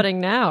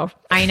 Happening now.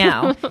 I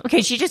know,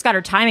 because she just got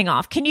her timing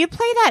off. Can you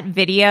play that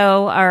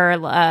video, or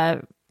I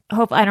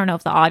don't know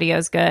if the audio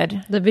is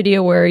good. The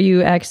video where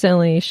you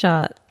accidentally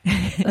shot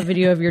a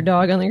video of your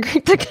dog on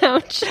the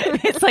couch.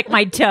 It's like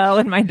my toe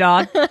and my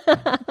dog.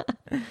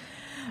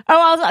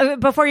 Oh,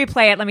 before you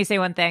play it, let me say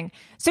one thing.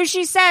 So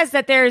she says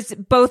that there's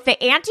both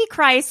the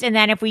Antichrist, and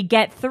then if we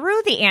get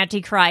through the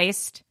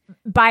Antichrist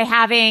by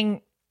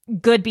having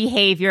good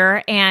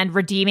behavior and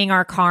redeeming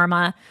our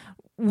karma,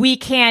 we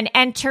can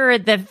enter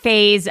the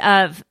phase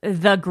of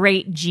the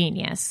great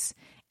genius.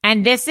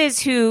 And this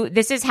is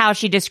how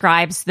she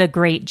describes the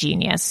great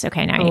genius.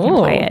 Okay, now you can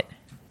play it.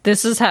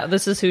 This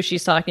is who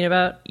she's talking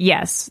about?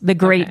 Yes, the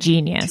great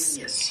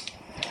genius.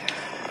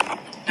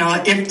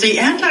 Now, if the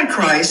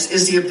Antichrist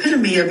is the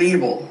epitome of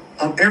evil,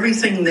 of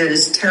everything that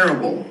is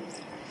terrible,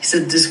 he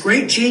said this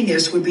great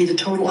genius would be the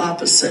total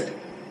opposite.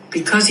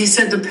 Because he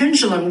said the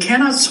pendulum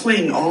cannot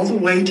swing all the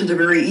way to the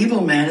very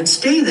evil man and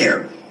stay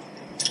there.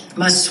 It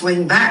must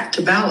swing back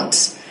to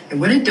balance. And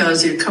when it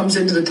does, it comes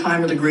into the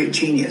time of the great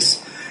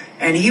genius.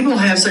 And he will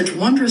have such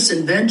wondrous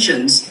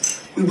inventions.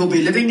 We will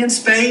be living in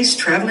space,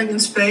 traveling in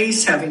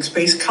space, having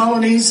space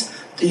colonies.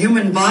 The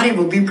human body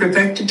will be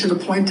perfected to the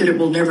point that it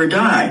will never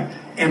die.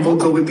 And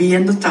will be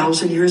in the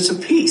 1,000 years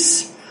of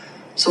peace.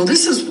 So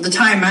this is the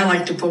time I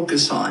like to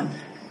focus on,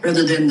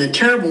 rather than the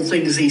terrible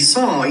things he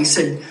saw. He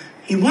said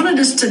he wanted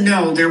us to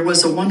know there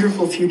was a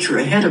wonderful future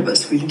ahead of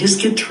us. We can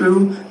just get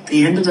through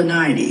the end of the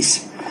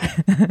 90s.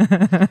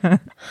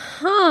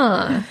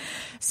 Huh.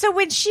 So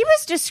when she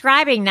was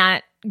describing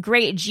that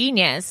great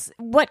genius,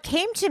 what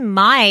came to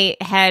my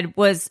head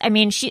was, I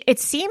mean, it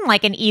seemed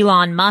like an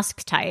Elon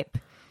Musk type.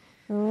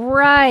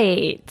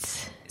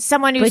 Right.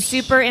 Someone who's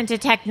super into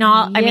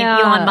technology. I mean,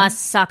 Elon Musk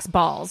sucks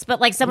balls, but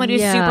like someone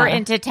who's super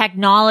into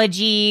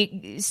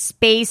technology,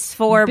 space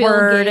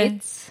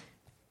forward.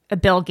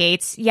 Bill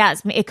Gates.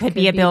 Yes, it could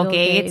be a Bill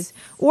Gates.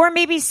 Or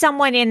maybe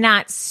someone in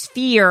that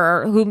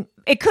sphere who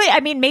it could, I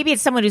mean, maybe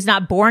it's someone who's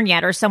not born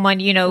yet or someone,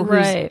 you know,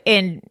 who's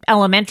in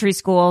elementary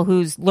school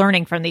who's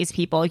learning from these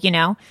people, you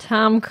know.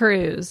 Tom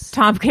Cruise.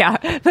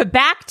 Yeah. But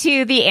back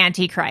to the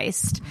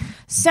Antichrist.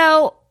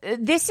 So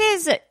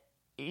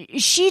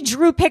she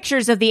drew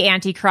pictures of the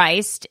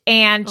Antichrist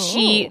and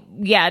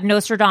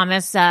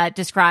Nostradamus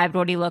described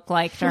what he looked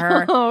like to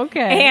her.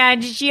 Okay.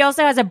 And she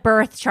also has a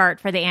birth chart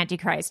for the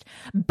Antichrist.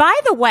 By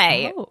the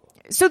way,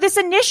 so this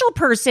initial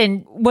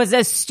person was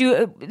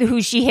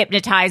who she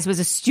hypnotized was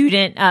a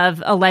student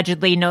of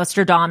allegedly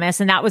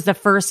Nostradamus, and that was the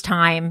first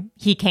time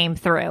he came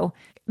through.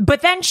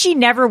 But then she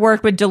never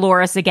worked with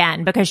Dolores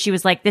again because she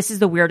was like, this is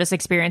the weirdest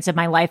experience of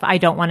my life. I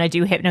don't want to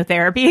do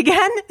hypnotherapy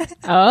again.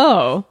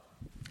 Oh.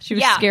 She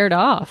was scared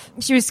off.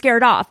 She was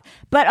scared off.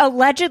 But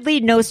allegedly,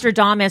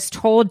 Nostradamus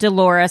told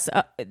Dolores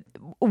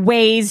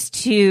ways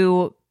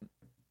to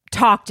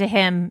talk to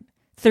him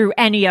through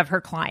any of her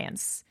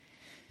clients.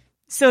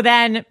 So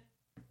then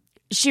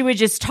she would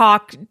just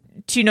talk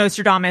to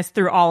Nostradamus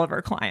through all of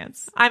her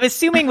clients. I'm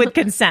assuming with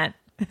consent.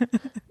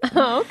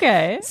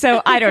 Okay. So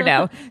I don't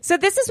know. So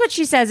this is what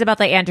she says about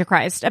the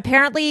Antichrist.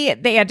 Apparently,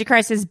 the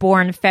Antichrist is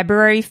born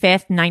February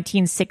 5th,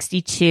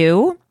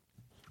 1962.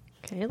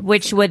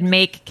 Which would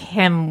make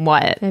him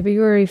what?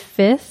 February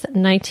 5th,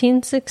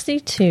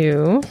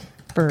 1962.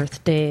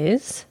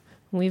 Birthdays.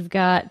 We've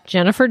got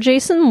Jennifer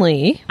Jason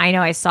Leigh. I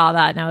know, I saw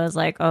that and I was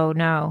like, oh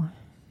no.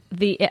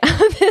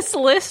 This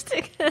list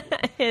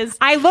is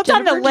I looked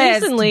Jennifer on the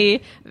list. Jason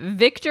Leigh,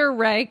 Victor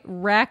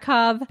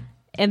Rakov,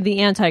 and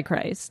the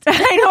Antichrist. I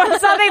know, I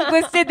saw they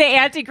listed the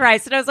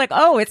Antichrist and I was like,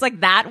 oh, it's like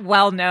that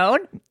well known.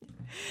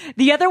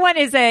 The other one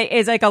is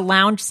like a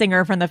lounge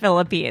singer from the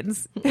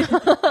Philippines.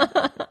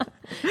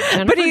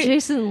 Jennifer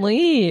Jason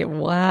Leigh.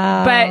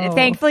 Wow. But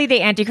thankfully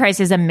the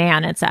Antichrist is a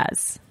man, it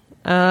says.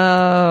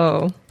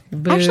 Oh.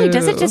 Boo. Actually,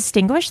 does it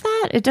distinguish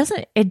that? It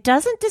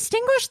doesn't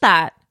distinguish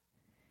that.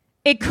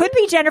 It could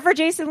be Jennifer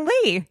Jason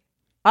Leigh.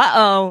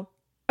 Uh-oh.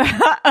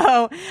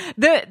 Uh-oh.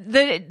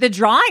 The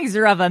drawings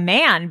are of a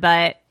man,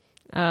 but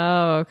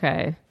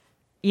okay.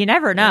 You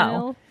never know.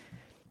 Well.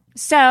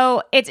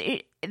 So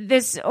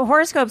this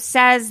horoscope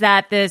says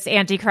that this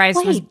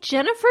Antichrist was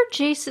Jennifer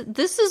Jason.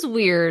 This is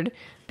weird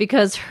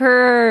because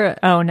her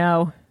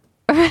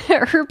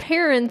her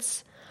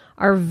parents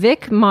are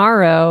Vic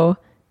Morrow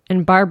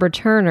and Barbara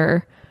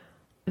Turner.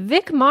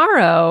 Vic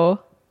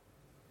Morrow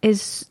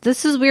this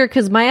is weird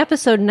because my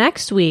episode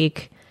next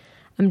week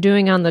I'm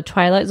doing on the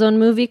Twilight Zone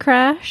movie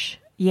Crash.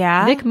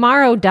 Yeah. Vic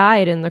Morrow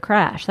died in the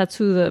crash. That's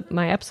who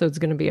my episode's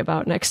going to be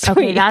about next week.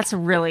 Okay, that's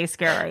really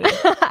scary.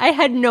 I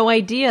had no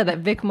idea that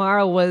Vic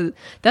Morrow was...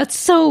 That's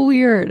so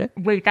weird.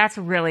 Wait, that's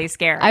really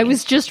scary. I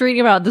was just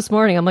reading about it this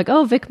morning. I'm like,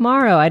 oh, Vic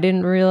Morrow. I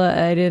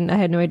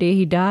had no idea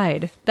he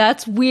died.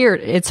 That's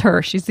weird. It's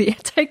her. She's the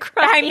Antichrist.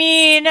 I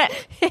mean...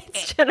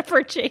 It's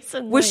Jennifer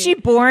Jason Leigh. Was she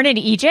born in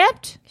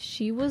Egypt?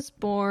 She was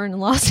born in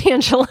Los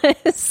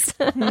Angeles.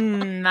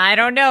 I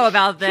don't know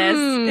about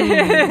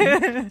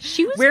this.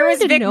 She was Where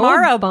was Vic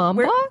Morrow?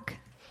 Baumbach?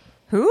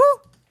 Who?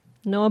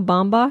 Noah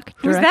Baumbach.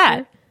 Who's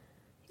that?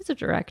 He's a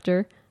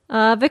director.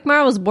 Vic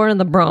Morrow was born in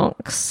the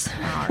Bronx.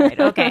 All right,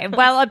 okay.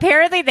 Well,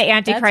 apparently the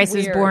Antichrist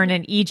is born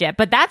in Egypt,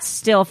 but that's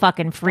still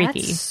fucking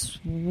freaky. That's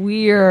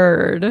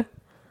weird.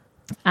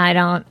 I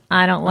don't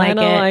like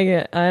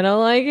it. I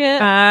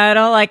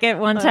don't like it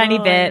one tiny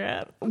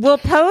bit. We'll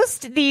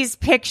post these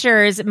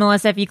pictures,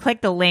 Melissa. If you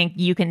click the link,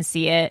 you can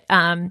see it.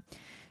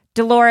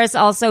 Dolores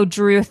also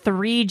drew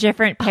 3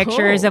 different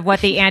pictures of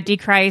what the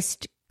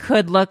Antichrist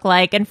could look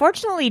like.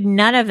 Unfortunately,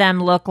 none of them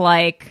look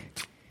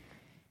like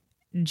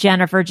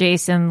Jennifer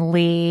Jason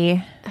Leigh.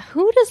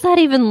 Who does that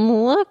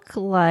even look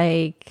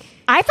like?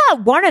 I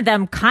thought one of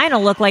them kind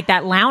of looked like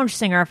that lounge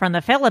singer from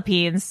the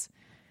Philippines.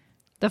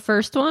 The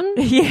first one?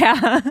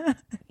 Yeah.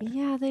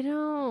 Yeah, they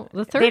don't.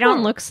 The third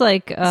one looks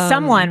like...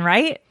 someone,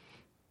 right?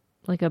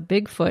 Like a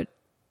Bigfoot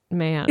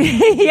man.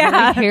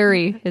 Yeah. Very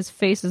hairy. His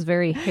face is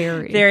very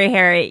hairy. Very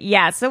hairy.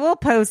 Yeah, so we'll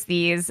post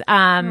these.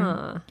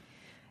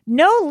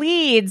 No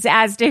leads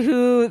as to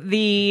who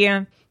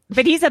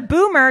but he's a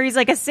boomer. He's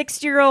like a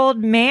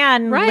 60-year-old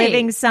man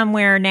living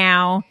somewhere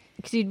now.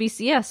 Because he'd be,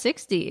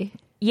 60.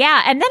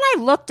 Yeah, and then I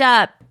looked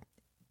up.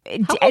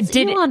 How old's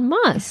Elon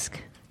Musk?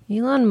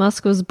 Elon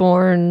Musk was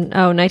born,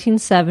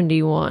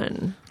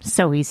 1971.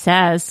 So he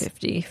says.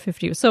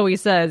 50. So he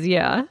says,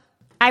 yeah.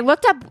 I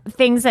looked up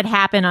things that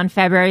happened on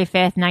February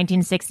 5th,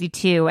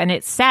 1962, and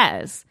it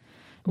says,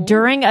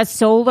 during a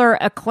solar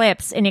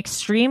eclipse, an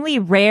extremely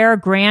rare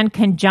grand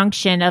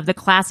conjunction of the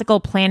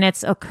classical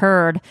planets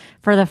occurred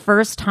for the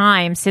first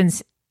time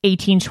since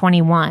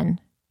 1821.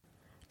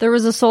 There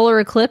was a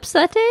solar eclipse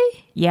that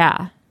day?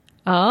 Yeah.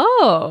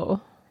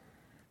 Oh.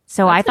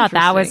 So I thought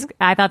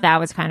that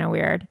was kind of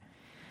weird.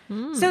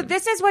 So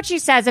this is what she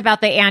says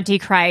about the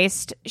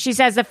Antichrist. She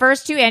says the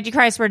first two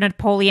Antichrists were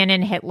Napoleon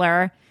and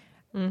Hitler.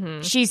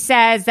 Mm-hmm. She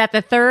says that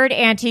the third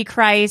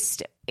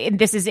Antichrist,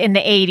 this is in the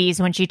 80s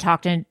when she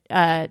talked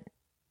to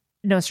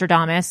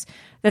Nostradamus,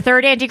 the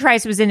third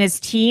Antichrist was in his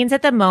teens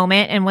at the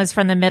moment and was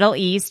from the Middle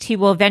East. He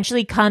will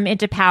eventually come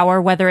into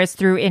power, whether it's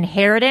through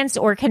inheritance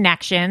or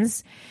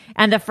connections.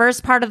 And the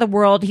first part of the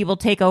world he will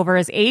take over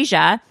is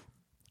Asia.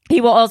 He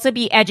will also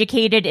be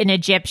educated in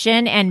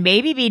Egyptian and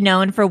maybe be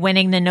known for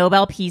winning the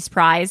Nobel Peace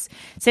Prize,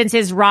 since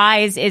his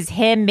rise is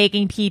him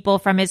making people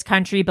from his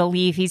country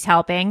believe he's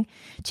helping.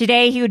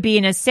 Today, he would be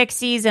in his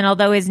 60s, and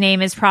although his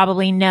name is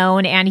probably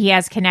known and he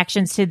has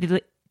connections to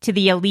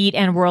the elite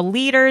and world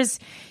leaders,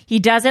 he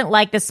doesn't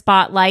like the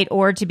spotlight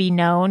or to be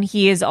known.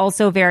 He is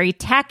also very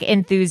tech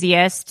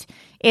enthusiast.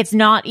 It's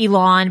not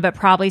Elon, but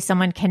probably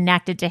someone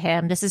connected to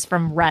him. This is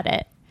from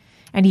Reddit.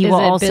 And he will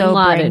also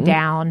bring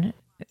down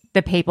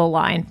the papal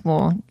line.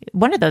 Well,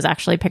 one of those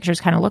actually pictures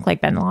kind of look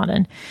like bin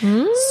Laden.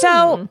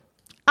 So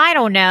I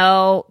don't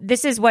know.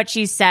 This is what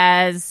she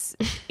says.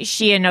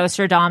 She and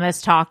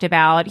Nostradamus talked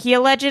about. He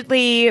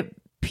allegedly,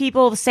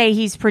 people say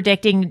he's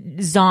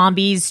predicting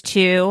zombies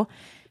too.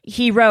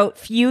 He wrote,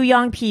 few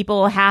young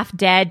people half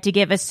dead to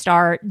give a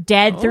start,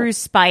 dead through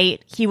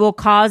spite. He will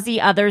cause the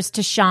others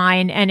to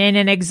shine, and in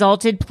an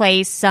exalted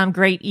place, some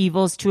great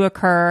evils to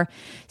occur.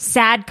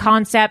 Sad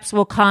concepts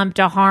will come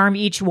to harm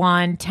each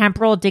one,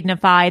 temporal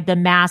dignified, the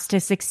mass to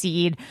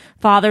succeed.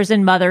 Fathers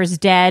and mothers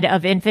dead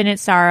of infinite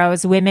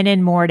sorrows, women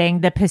in mourning,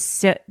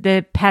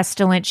 the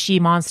pestilent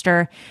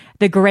she-monster,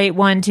 the great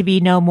one to be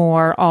no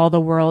more, all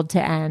the world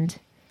to end.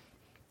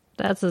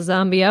 That's a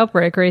zombie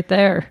outbreak right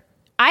there.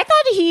 I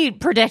thought he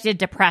predicted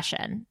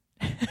depression.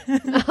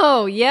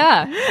 Oh,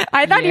 yeah.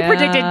 I thought he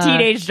predicted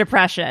teenage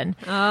depression.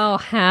 Oh,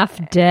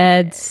 half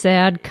dead,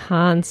 sad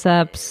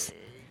concepts.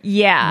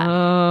 Yeah.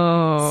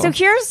 Oh. So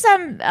here's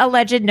some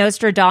alleged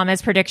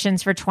Nostradamus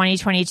predictions for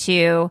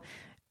 2022.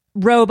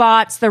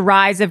 Robots, the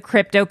rise of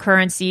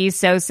cryptocurrency,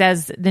 so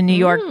says the New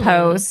York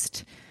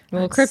Post.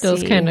 Well,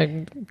 crypto's kind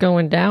of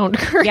going down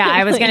currently. Yeah,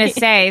 I was going to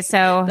say,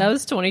 so... That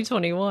was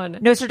 2021.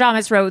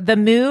 Nostradamus wrote, the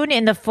moon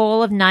in the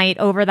full of night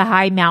over the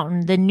high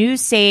mountain, the new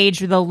sage,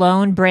 the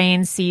lone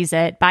brain sees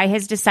it. By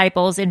his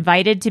disciples,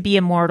 invited to be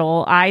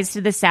immortal, eyes to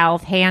the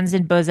south, hands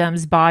in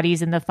bosoms,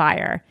 bodies in the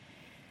fire.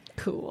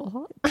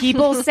 Cool.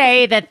 People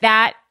say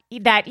that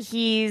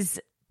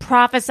he's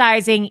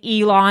prophesizing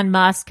Elon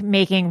Musk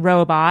making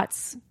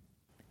robots.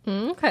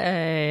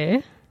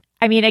 Okay.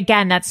 I mean,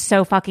 again, that's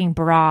so fucking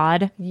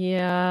broad.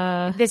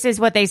 Yeah. This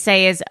is what they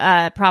say is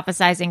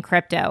prophesizing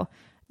crypto.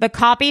 The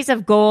copies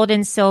of gold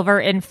and silver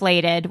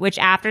inflated, which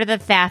after the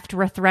theft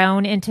were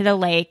thrown into the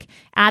lake,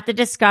 at the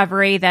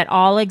discovery that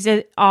all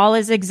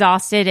is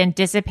exhausted and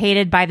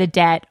dissipated by the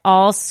debt,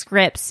 all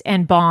scripts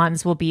and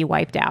bonds will be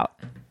wiped out.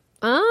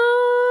 Yeah,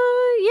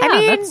 I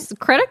mean, that's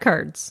credit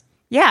cards.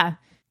 Yeah.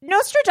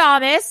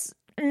 Nostradamus,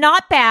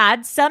 not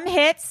bad. Some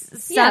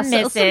hits, some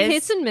misses. Some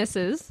hits and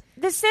misses.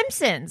 The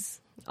Simpsons.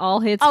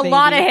 All hits, a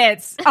lot of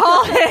hits.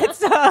 All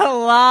hits, a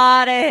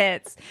lot of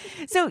hits.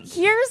 So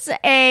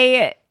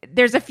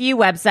there's a few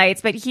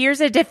websites, but here's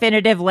a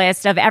definitive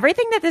list of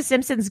everything that The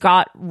Simpsons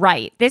got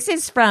right. This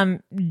is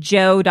from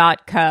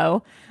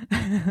Joe.co.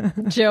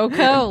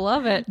 Joe.co,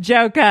 love it.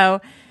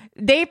 Joe.co.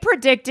 They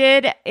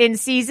predicted in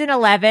season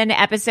 11,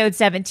 episode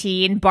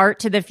 17, Bart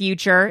to the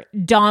Future,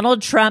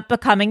 Donald Trump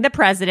becoming the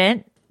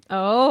president.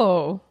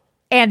 Oh.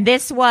 And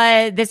this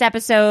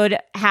episode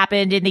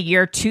happened in the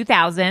year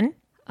 2000.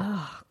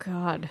 Oh,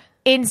 God.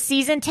 In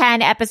season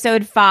 10,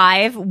 episode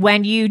 5,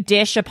 When You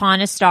Dish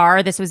Upon a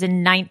Star, this was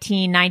in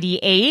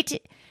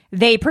 1998,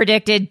 they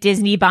predicted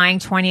Disney buying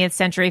 20th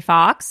Century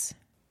Fox.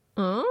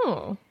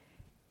 Oh.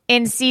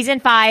 In season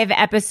 5,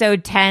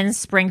 episode 10,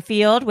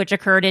 Springfield, which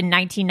occurred in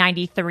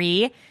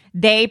 1993,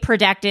 they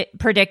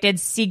predicted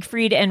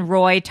Siegfried and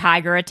Roy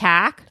tiger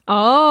attack.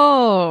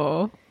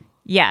 Oh.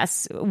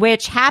 Yes,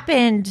 which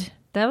happened...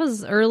 That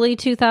was early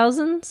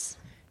 2000s?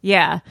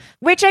 Yeah.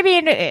 Which, I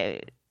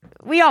mean...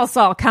 We all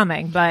saw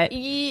coming, but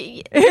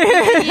yeah,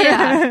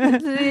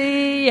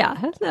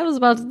 that was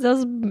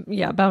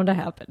bound to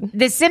happen.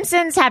 The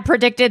Simpsons had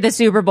predicted the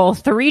Super Bowl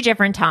 3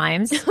 different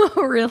times.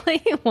 Oh,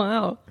 really?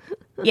 Wow.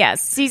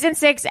 Yes, season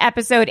 6,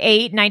 episode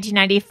 8,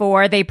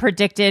 1994. They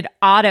predicted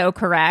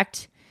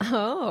autocorrect.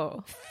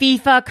 Oh,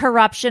 FIFA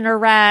corruption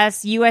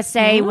arrest.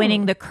 USA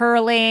winning the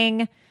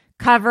curling.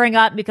 Covering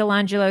up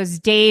Michelangelo's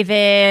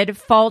David.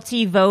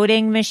 Faulty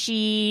voting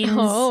machines.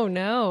 Oh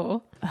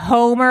no.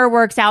 Homer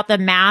works out the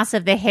mass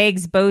of the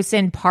Higgs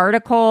boson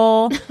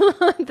particle.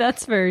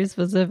 That's very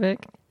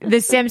specific.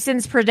 The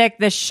Simpsons predict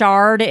the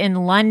Shard in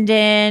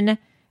London.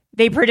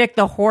 They predict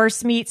the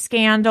horse meat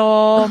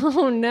scandal.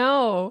 Oh,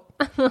 no.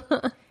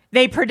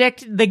 They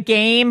predict the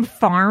game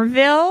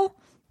Farmville.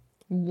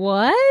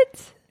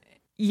 What?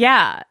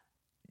 Yeah.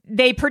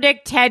 They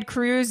predict Ted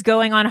Cruz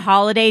going on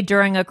holiday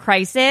during a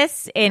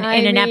crisis in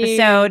an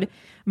episode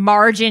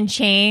Marge in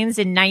Chains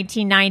in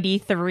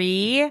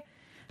 1993.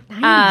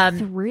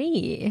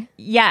 93.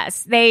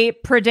 Yes, they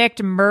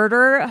predict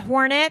murder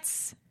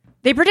hornets.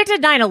 They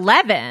predicted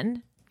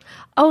 9/11.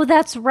 Oh,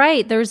 that's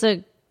right. There's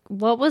a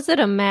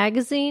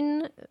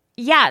magazine?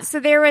 Yeah, so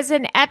there was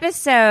an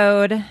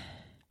episode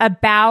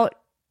about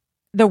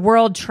the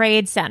World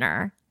Trade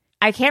Center.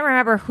 I can't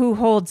remember who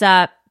holds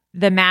up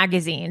the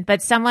magazine,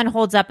 but someone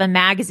holds up a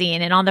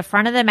magazine, and on the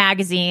front of the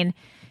magazine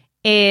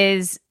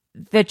is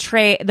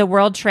the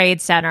World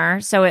Trade Center.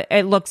 So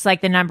it looks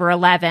like the number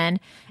 11.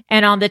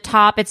 And on the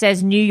top, it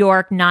says New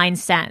York 9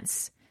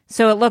 cents.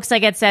 So it looks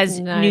like it says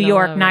 9/11. New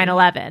York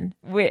 9/11.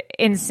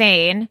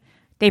 Insane.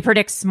 They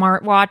predict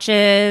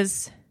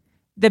smartwatches.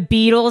 The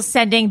Beatles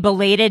sending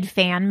belated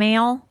fan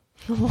mail.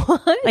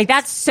 What? Like,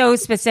 that's so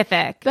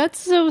specific. That's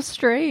so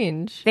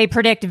strange. They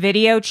predict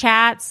video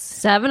chats.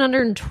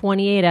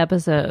 728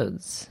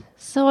 episodes.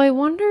 So I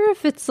wonder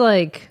if it's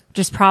like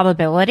just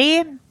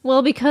probability.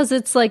 Well, because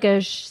it's like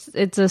it's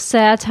a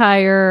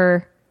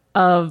satire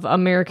of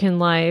American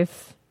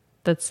life.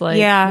 That's like,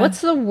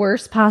 what's the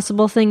worst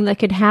possible thing that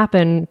could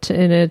happen?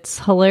 And it's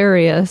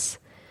hilarious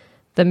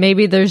that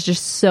maybe there's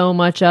just so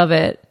much of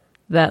it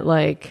that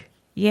like,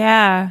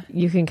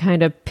 you can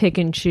kind of pick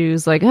and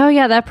choose like, oh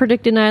yeah, that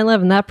predicted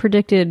 9/11, that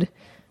predicted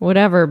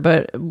whatever.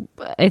 But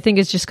I think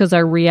it's just because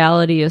our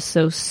reality is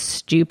so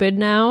stupid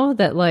now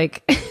that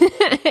like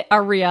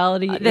our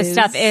reality this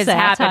stuff is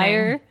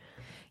satire. Happening.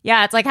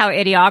 Yeah, it's like how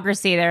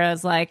Idiocracy there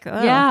was like,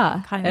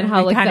 and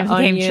how like kind the of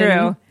became Onion,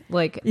 true.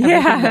 Like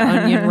everything the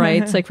Onion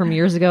writes like from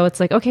years ago. It's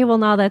like, okay, well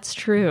now that's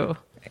true.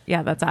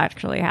 Yeah, that's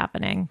actually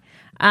happening.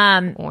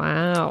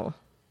 Wow.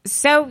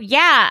 So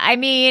yeah, I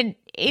mean,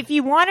 if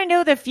you want to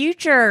know the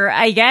future,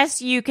 I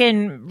guess you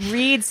can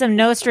read some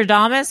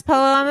Nostradamus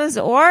poems,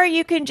 or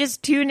you can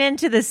just tune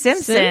into The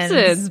Simpsons.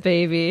 Simpsons,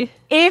 baby.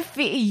 If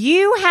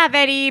you have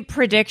any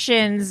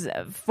predictions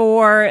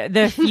for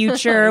the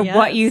future,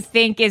 what you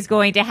think is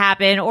going to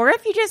happen, or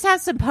if you just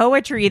have some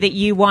poetry that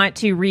you want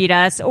to read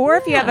us, or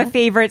if you have a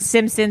favorite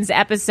Simpsons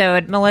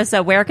episode,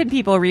 Melissa, where can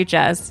people reach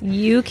us?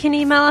 You can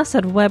email us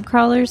at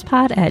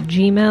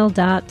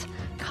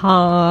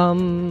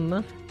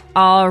webcrawlerspod@gmail.com.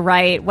 All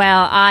right.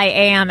 Well, I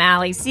am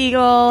Allie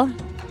Siegel.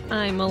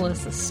 I'm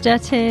Melissa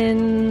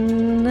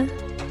Stettin.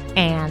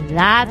 And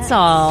that's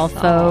all,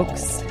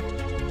 folks.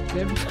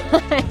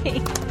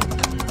 Goodbye.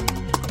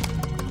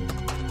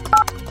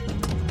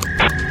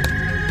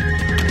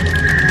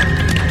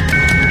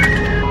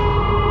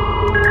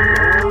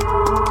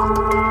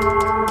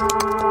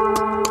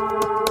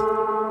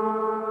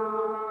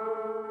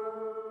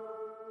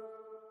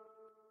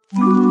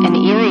 An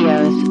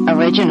Erios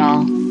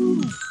original.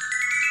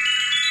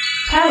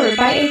 Powered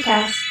by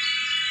Acast.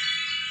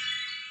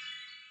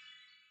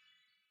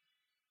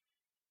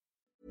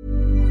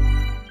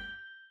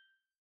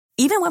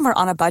 Even when we're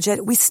on a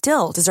budget, we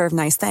still deserve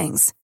nice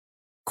things.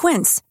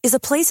 Quince is a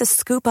place to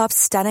scoop up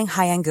stunning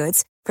high-end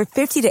goods for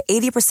 50 to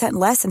 80%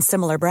 less than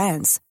similar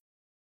brands.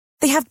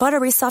 They have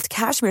buttery soft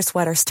cashmere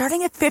sweaters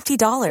starting at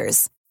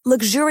 $50,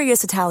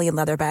 luxurious Italian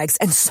leather bags,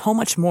 and so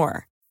much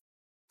more.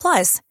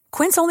 Plus,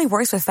 Quince only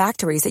works with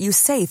factories that use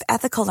safe,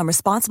 ethical, and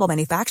responsible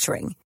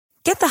manufacturing.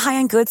 Get the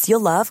high-end goods you'll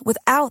love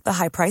without the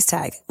high price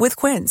tag with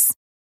Quince.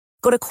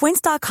 Go to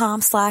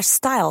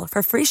quince.com/style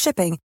for free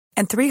shipping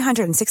and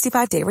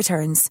 365-day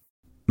returns.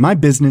 My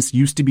business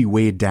used to be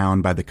weighed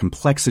down by the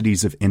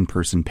complexities of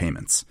in-person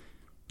payments.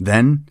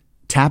 Then,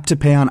 Tap to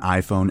Pay on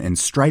iPhone and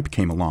Stripe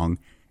came along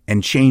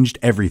and changed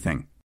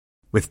everything.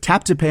 With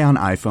Tap to Pay on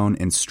iPhone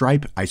and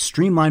Stripe, I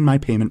streamlined my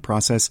payment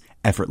process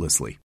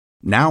effortlessly.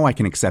 Now I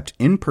can accept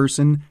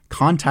in-person,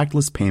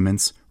 contactless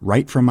payments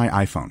right from my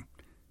iPhone.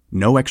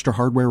 No extra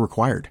hardware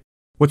required.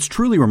 What's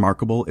truly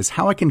remarkable is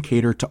how I can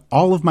cater to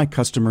all of my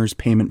customers'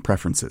 payment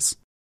preferences.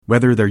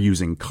 Whether they're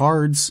using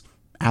cards,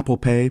 Apple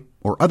Pay,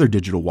 or other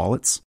digital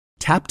wallets,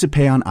 Tap to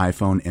Pay on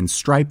iPhone and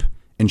Stripe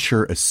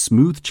ensure a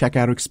smooth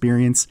checkout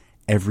experience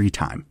every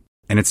time.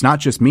 And it's not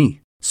just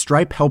me.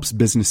 Stripe helps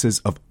businesses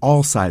of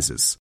all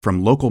sizes,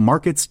 from local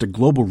markets to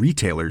global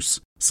retailers,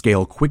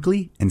 scale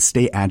quickly and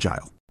stay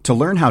agile. To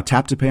learn how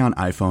Tap to Pay on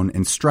iPhone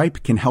and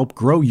Stripe can help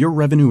grow your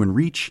revenue and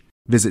reach,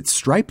 visit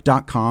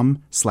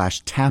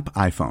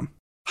stripe.com/tapiphone.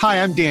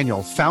 Hi, I'm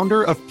Daniel,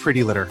 founder of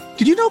Pretty Litter.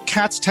 Did you know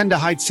cats tend to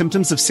hide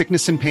symptoms of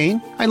sickness and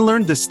pain? I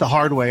learned this the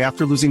hard way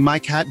after losing my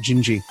cat,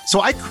 Gingy.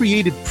 So I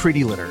created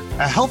Pretty Litter,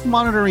 a health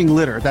monitoring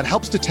litter that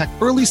helps detect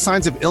early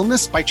signs of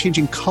illness by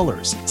changing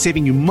colors,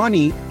 saving you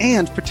money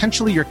and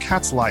potentially your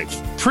cat's life.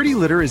 Pretty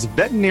Litter is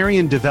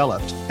veterinarian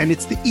developed, and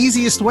it's the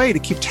easiest way to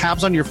keep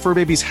tabs on your fur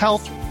baby's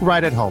health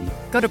right at home.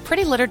 Go to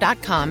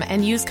prettylitter.com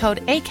and use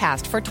code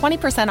ACAST for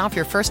 20% off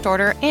your first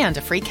order and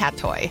a free cat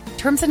toy.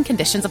 Terms and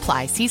conditions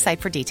apply. See site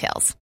for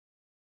details.